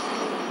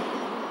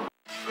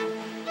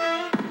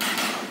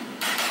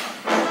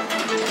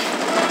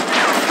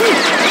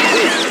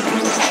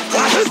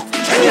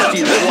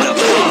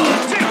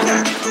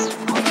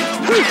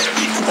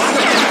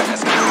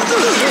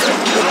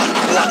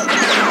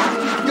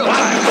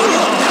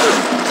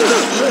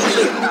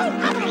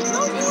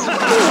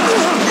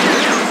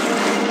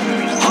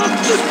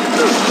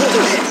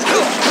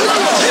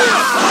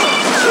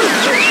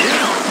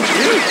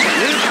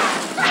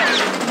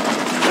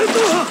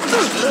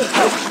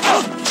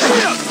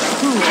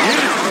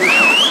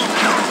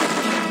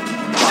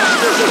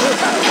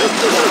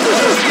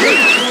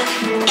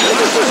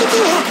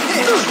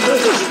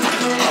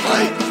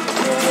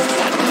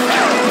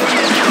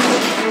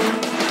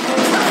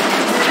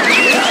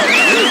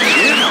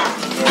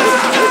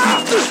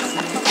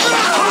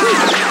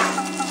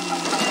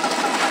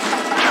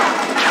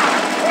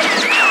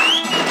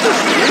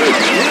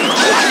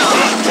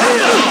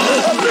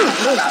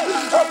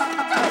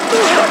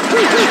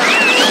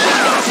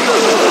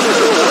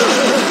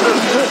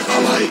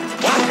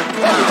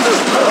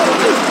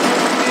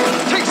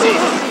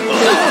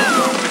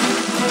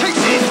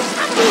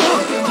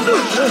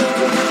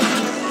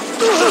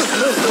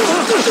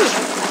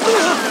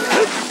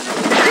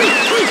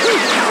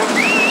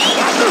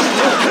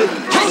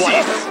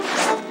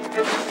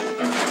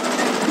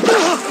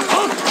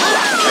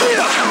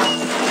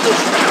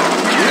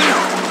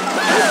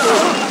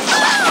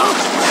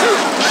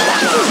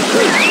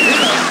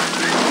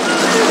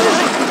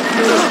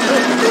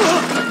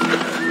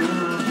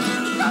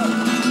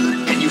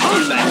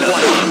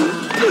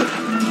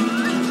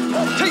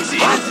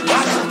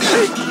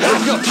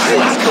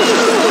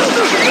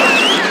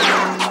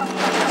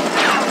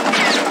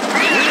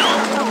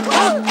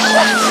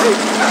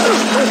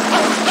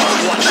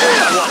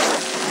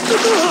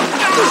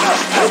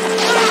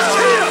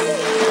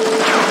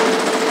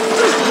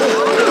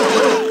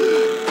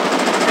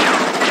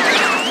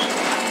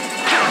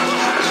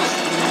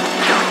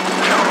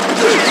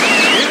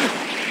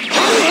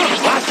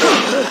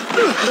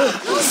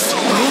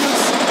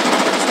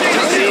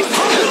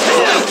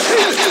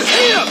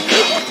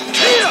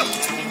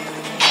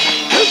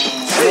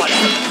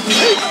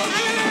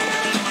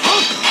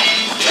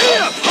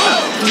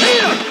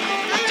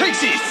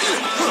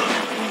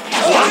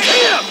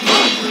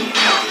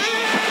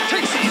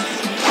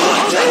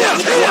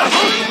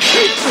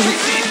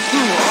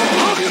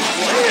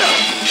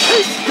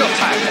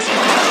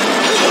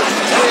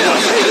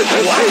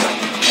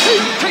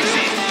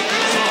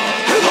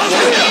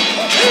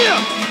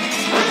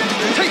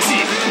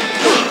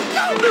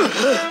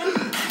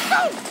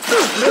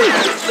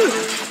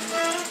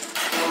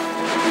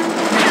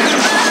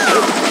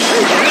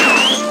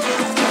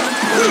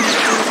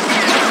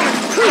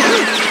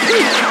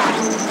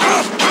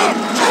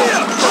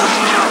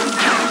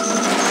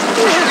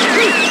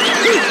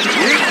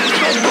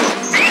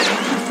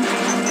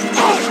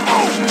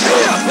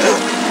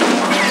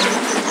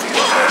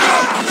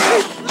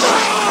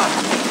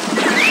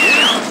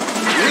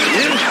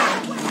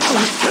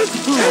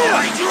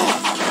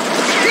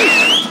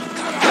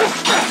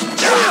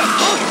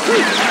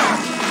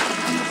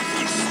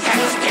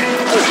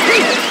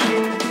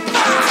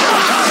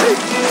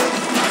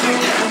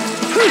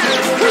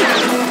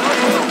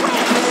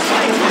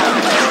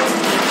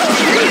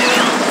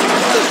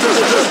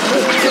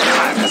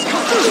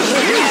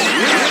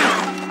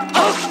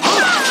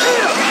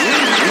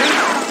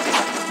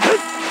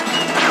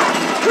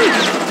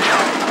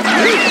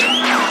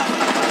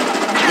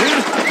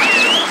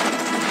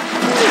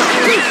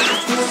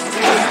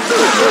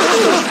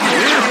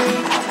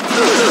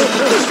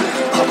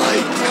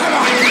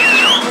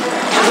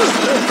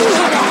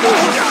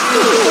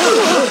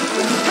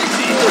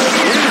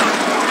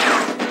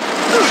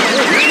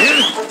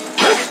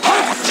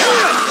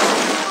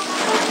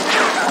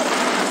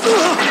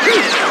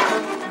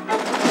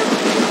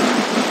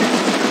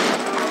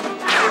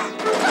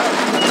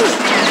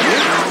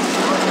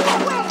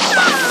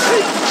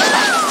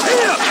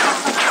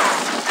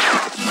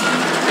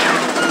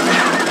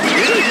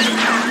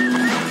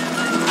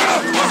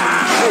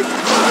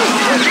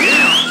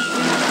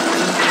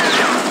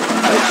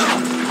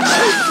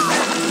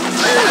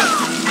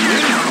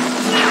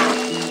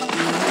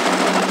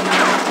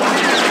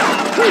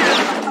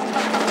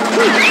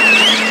 そ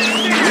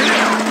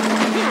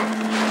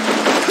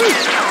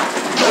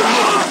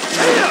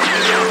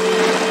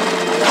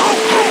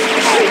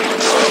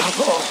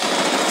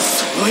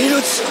の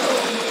命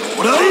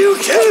もらい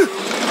受ける。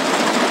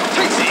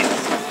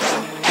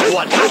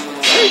One.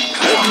 Taxi.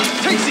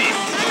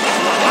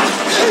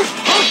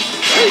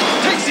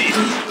 Taxi.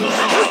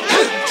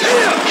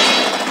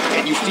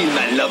 Can you feel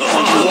my love? One.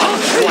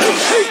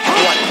 Taxi.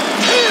 One.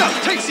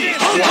 Taxi.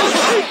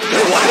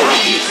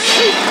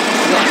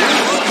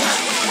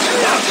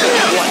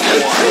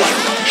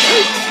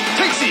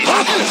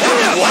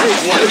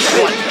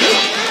 One.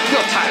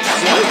 Your time.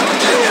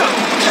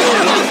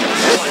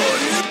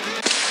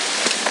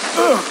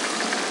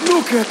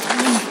 Look at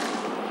me.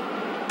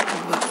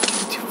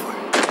 Beautiful.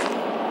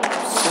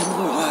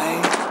 Samurai.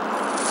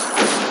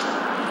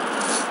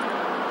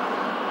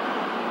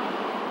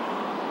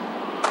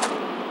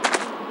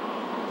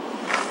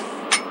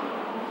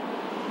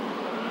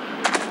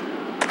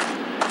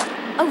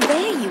 Oh,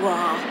 there you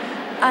are.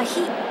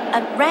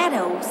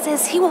 Rando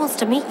says he wants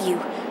to meet you.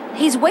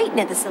 He's waiting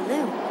at the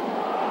saloon.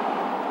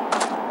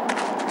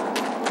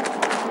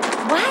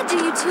 Why do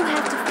you two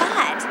have to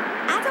fight?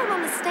 I don't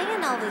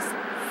understand all this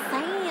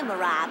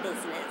samurai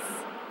business.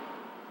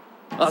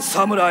 A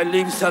samurai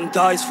lives and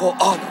dies for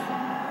honor.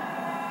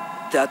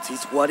 That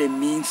is what it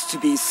means to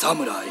be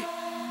samurai.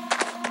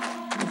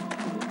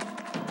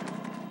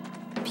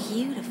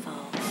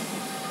 Beautiful,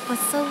 but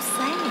so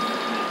sad.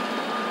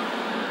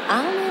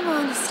 I'll never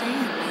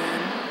understand, man.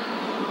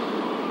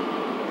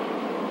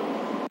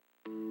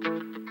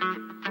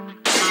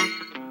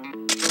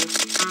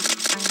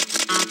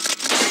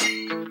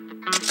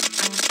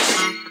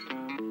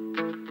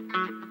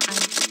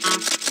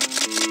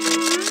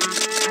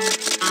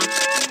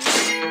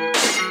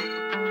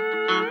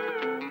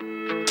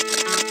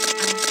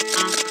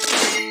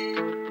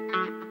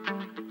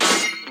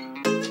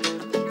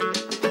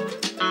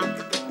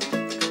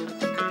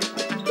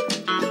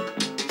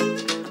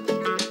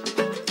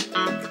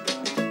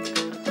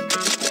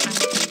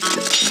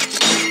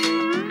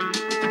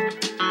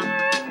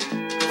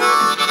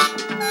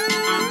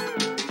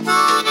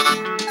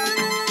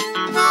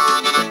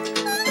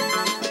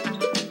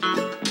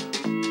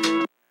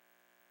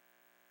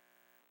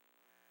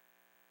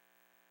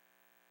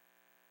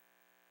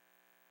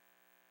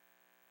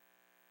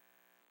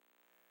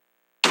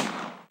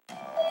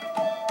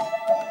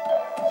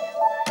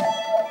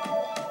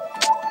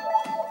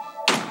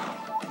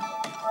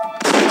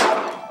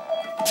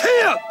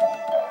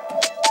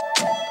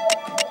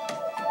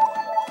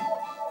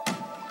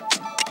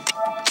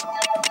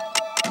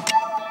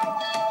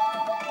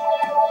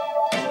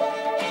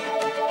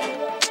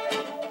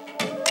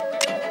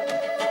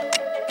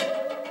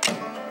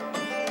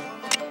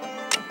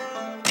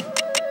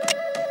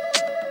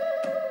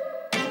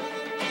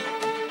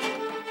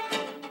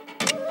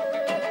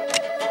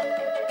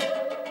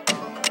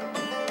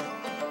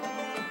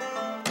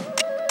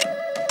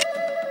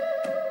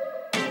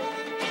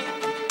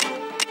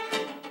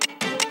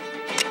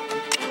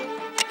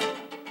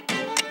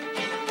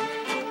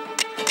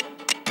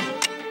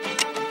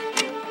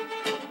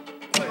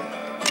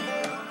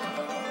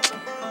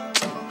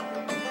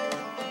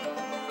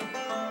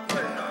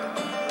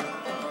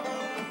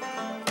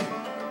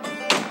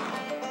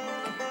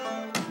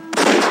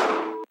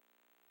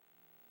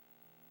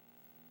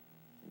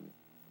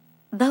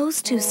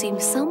 Those two seem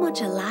so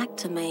much alike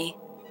to me.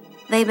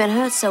 They've been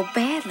hurt so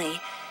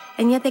badly,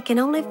 and yet they can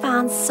only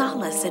find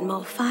solace in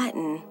more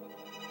fighting.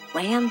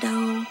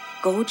 Rando,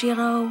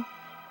 Gojiro,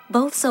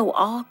 both so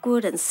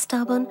awkward and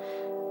stubborn,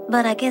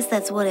 but I guess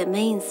that's what it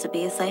means to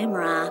be a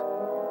samurai.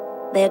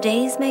 Their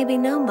days may be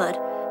numbered,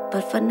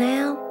 but for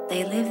now,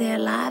 they live their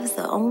lives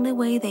the only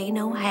way they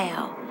know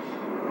how.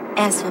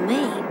 As for me,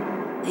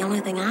 the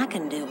only thing I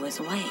can do is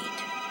wait.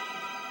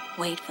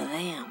 Wait for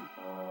them.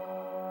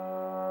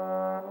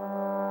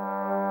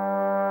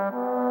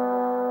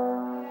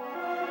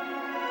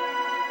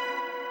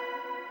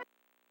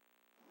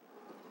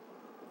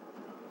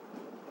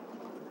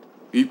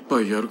一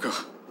杯やるか、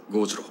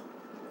ゴージロ。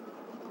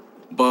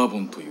バーボ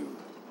ンという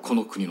こ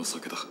の国の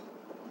酒だ。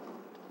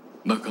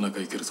なかなか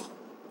いけるぞ。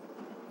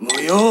無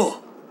用。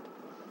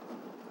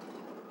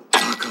だ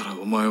から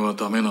お前は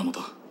ダメなの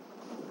だ。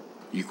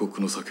異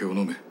国の酒を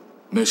飲め、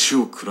飯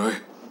を食ら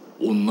え、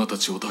女た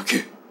ちを抱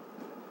け。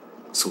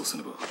そうせ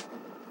ね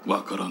ば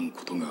わからん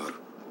ことがある。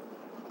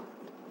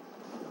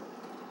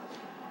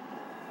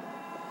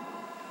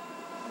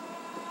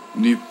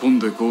日本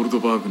でゴールド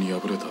バーグに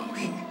敗れたあの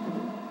日、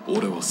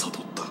俺は悟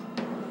った。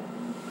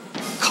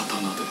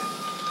刀で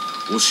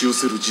押し寄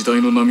せる時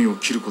代の波を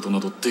切ることな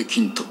どでき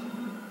んと。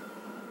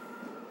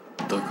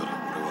だから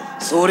俺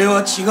は。それ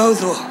は違う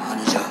ぞ、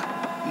兄者。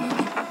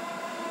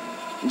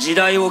時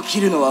代を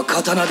切るのは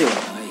刀ではな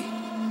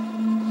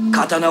い。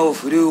刀を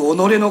振るう己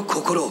の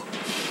心。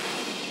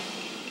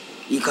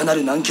いかな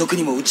る難局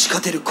にも打ち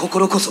勝てる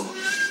心こそ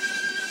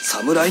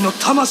侍の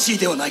魂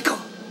ではないか。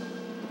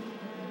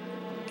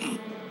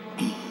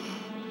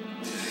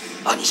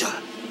兄者、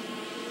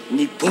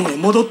日本へ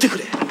戻ってく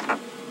れ。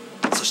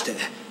そして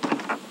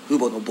奪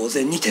母の墓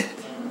前にて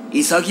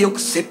潔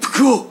く切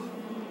腹を。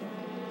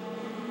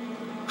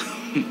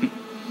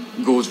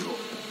ゴジロ、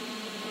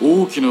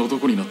大きな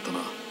男になったな。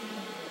だ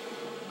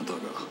が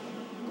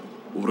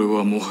俺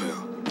はもはや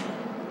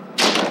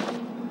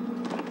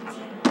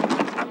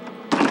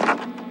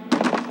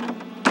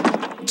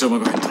邪魔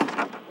が入っ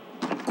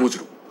た。ゴジ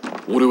ロ、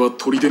俺は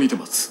砦にて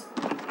待つ。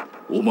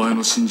お前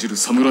の信じる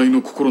侍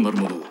の心なる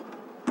ものを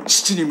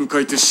父に向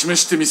かいて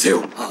示してみせ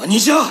よ。兄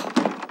じゃ。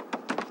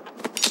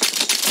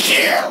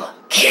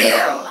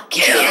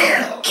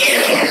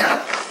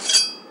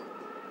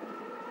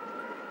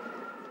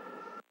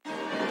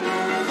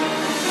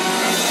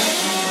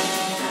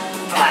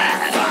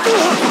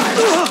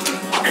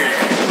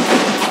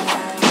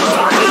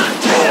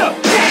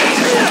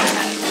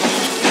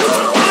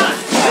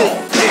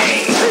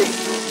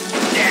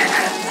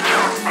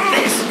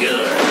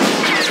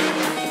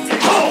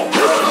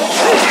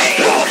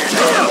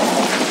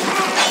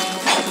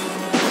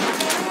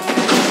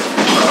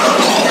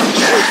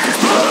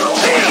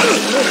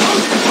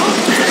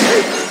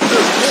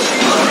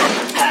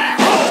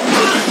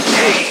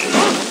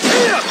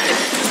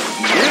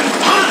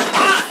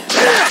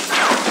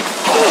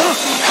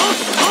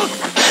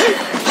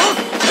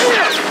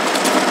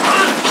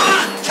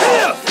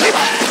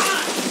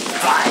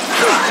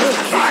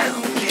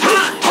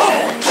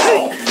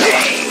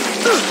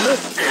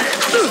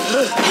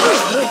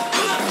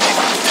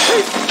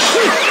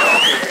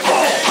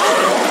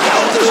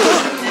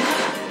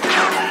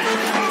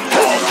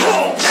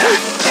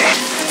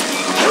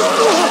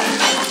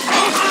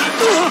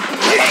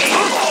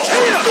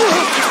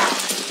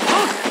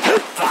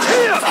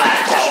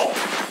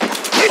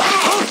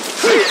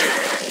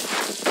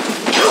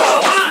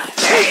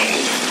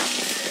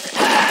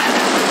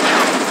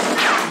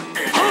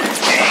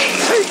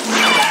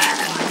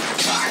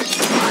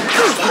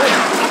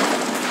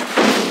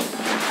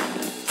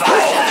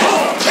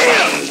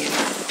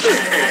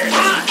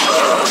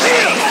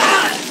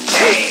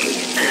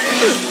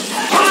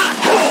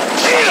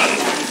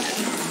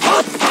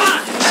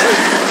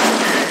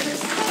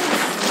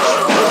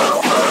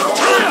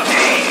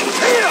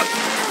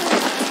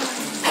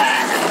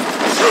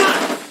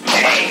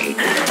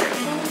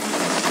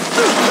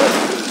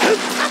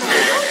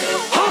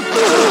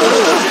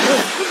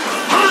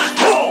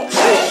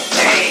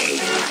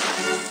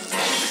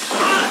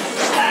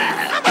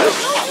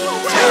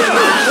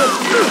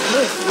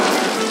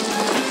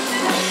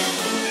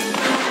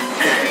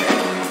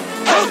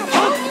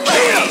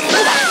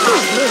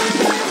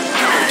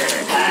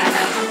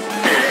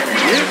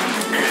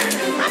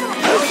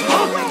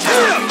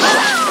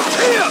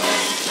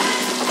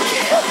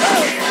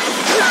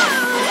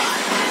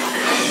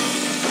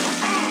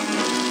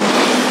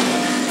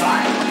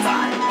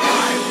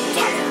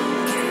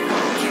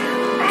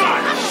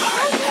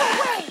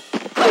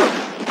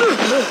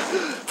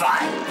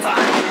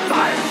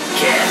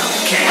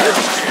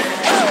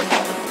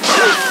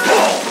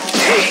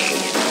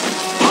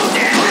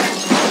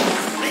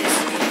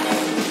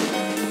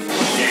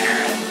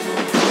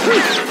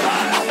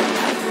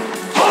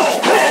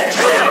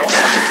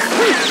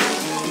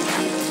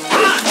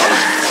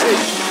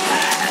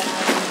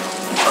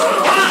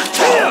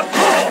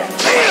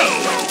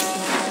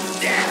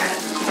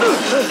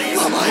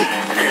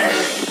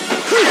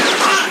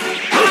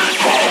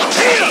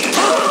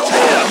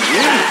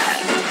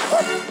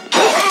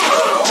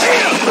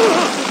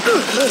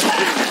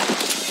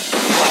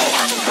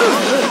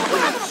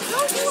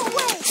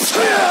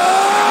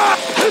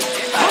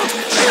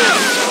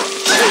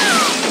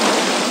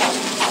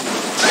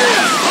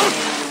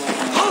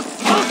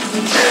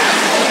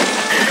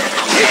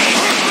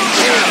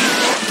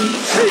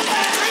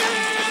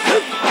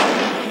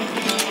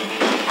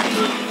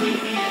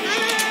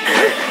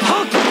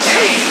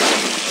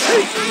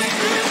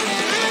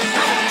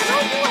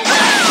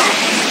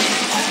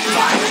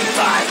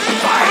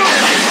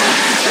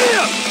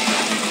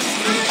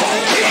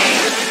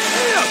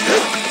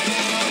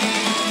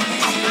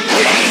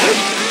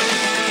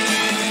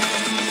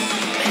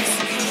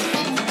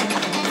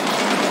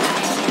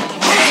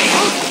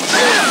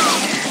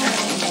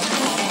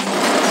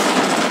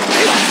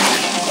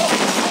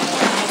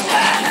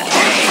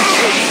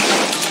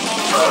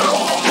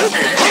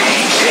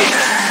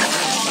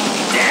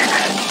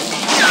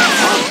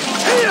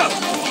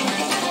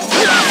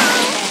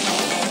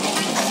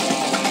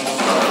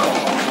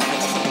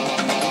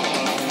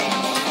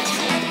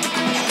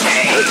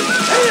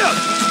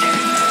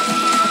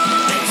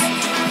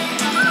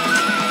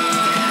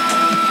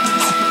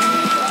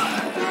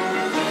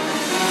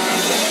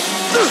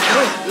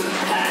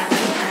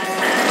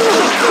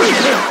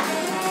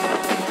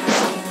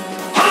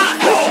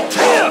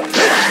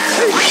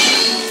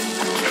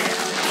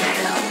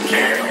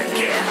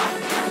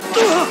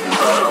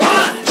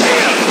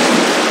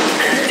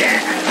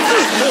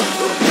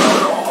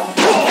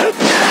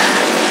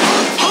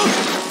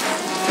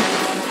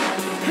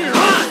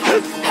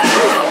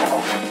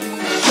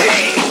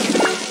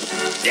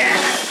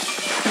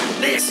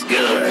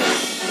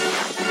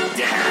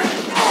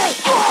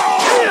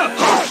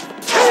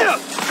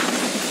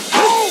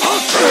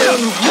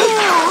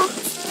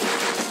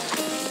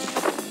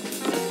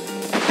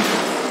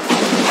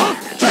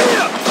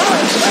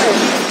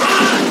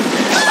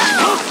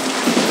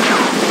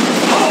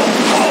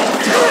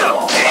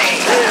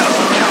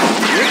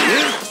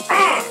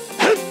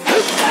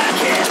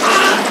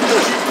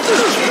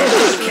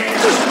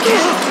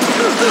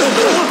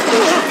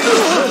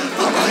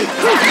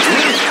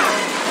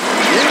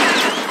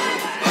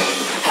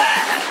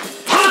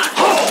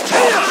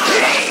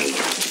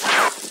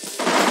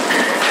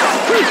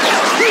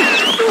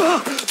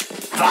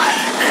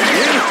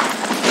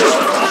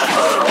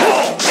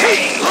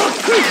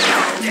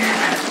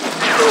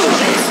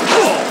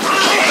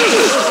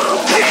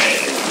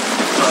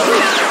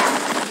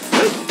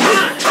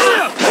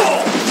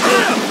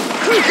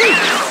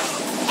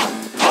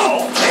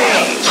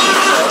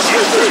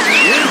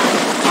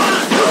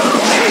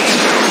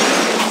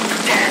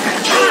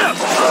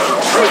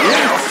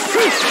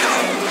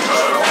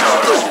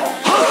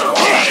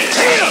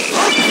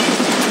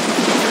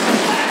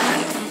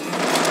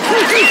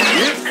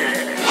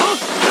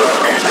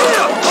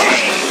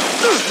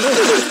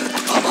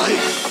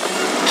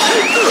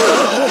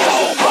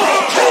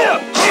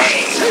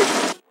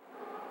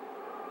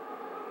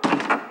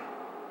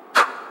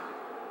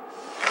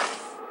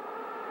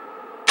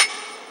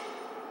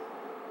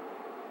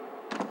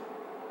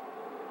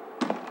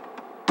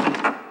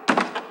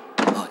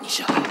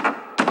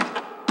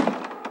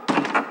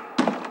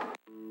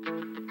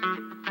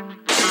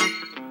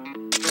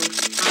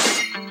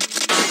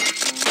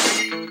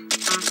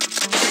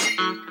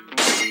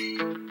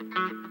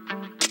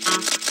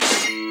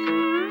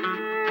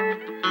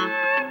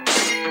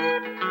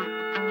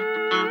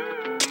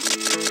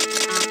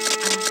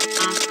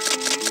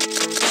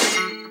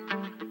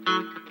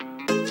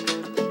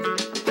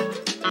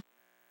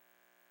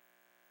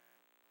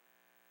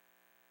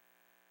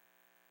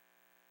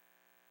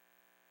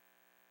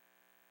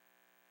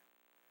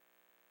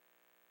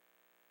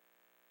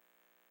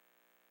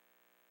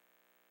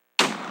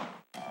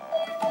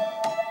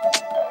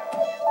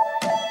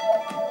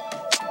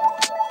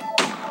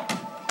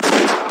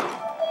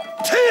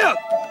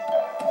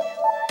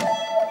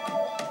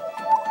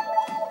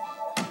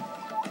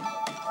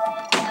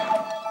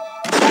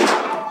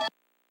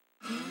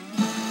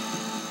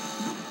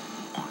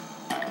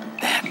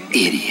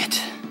Idiot.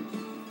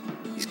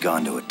 He's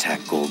gone to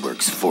attack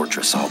Goldberg's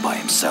fortress all by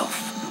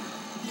himself.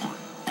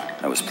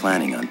 I was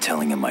planning on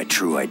telling him my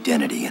true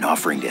identity and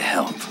offering to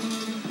help.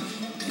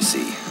 You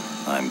see,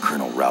 I'm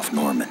Colonel Ralph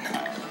Norman.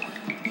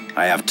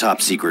 I have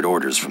top-secret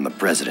orders from the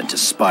President to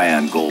spy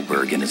on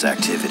Goldberg and his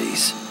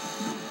activities.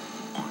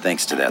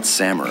 Thanks to that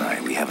samurai,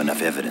 we have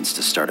enough evidence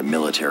to start a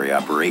military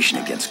operation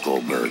against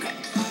Goldberg.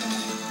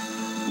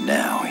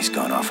 Now he's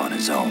gone off on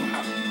his own.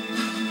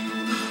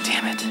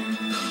 Damn it.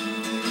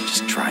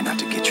 Just try not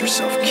to get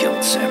yourself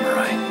killed,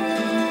 samurai.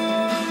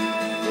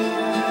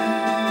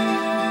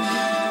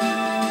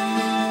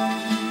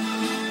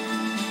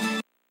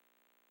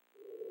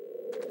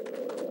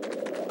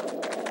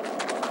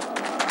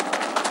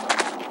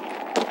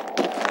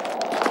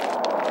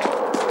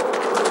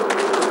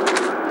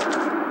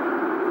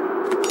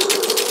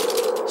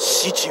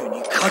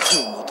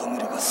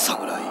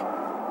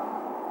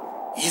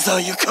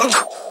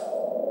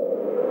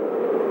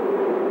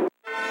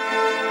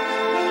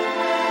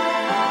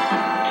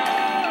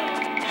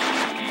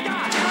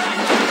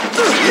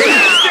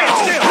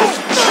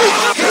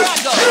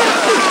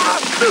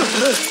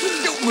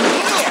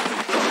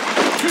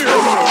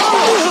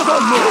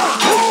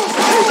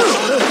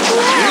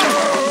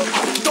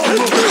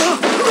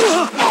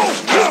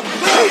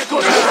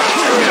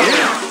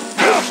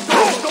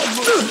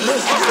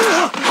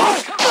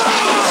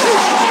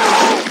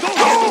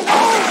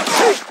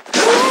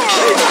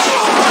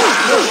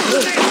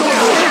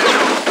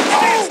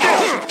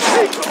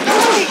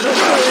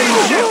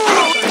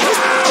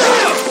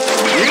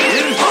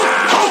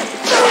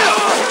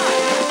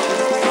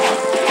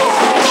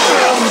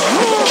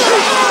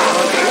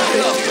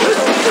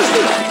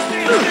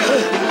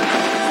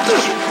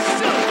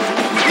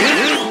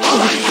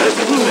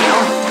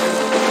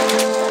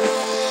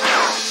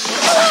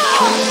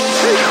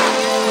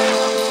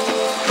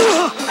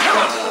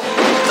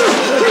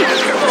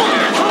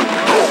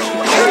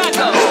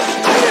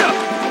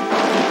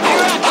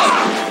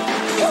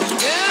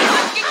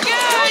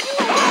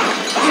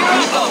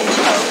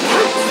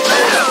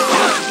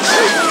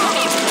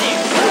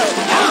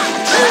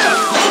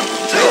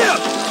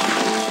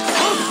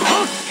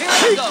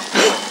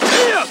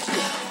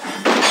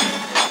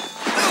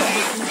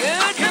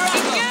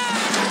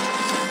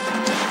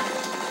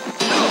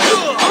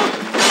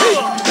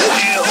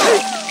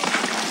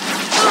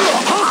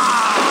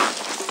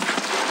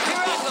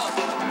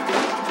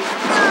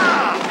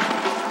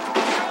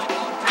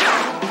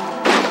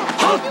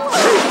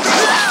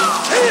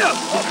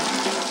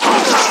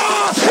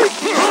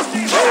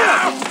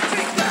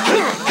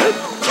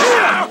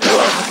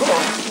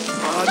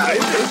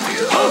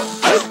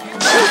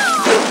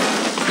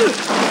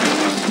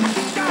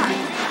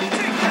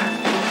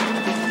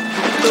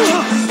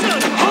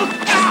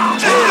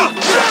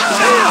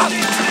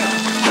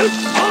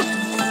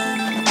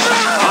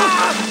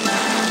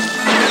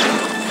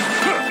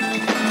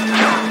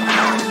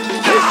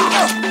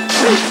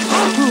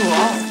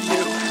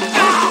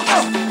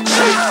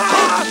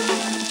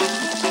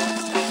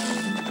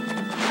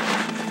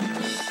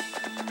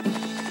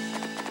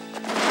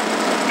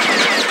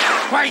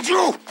 Why'd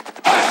you?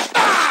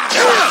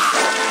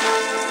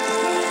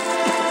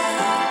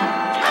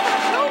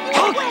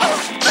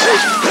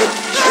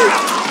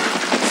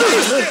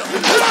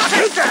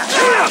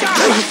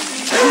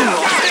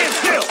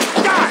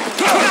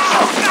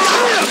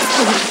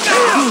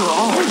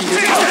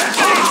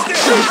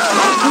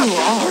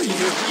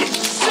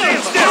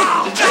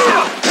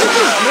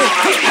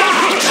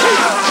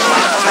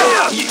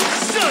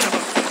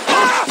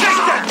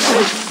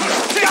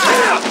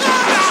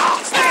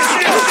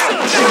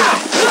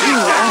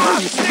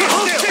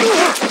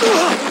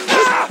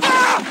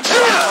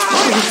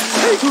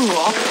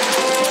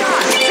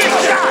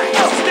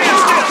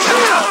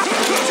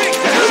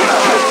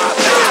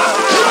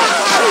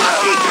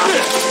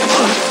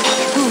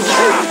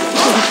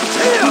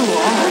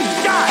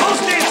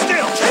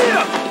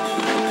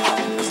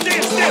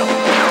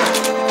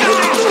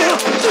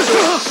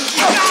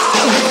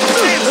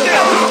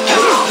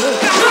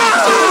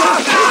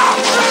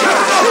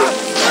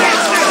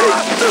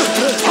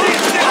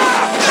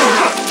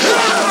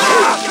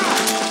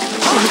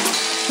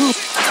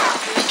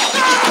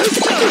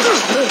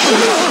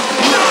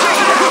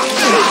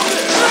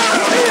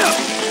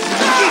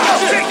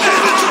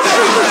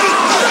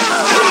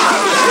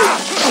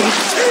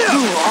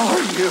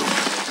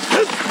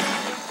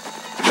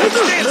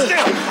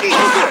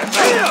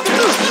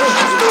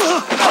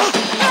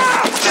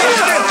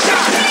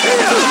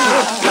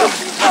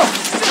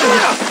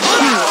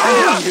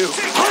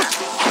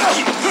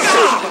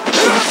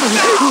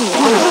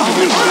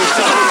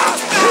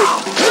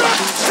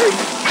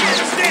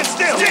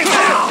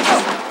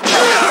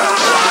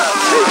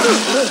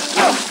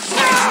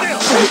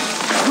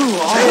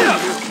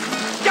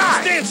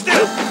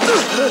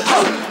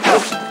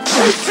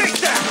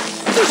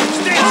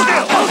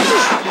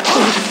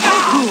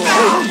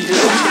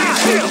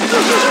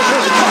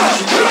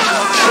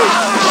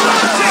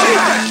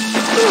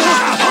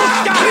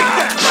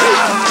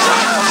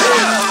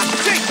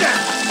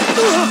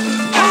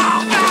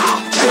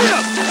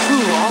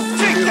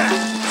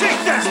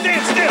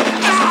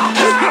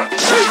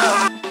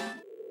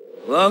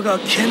我が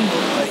剣の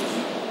前に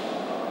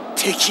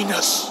敵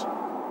なし。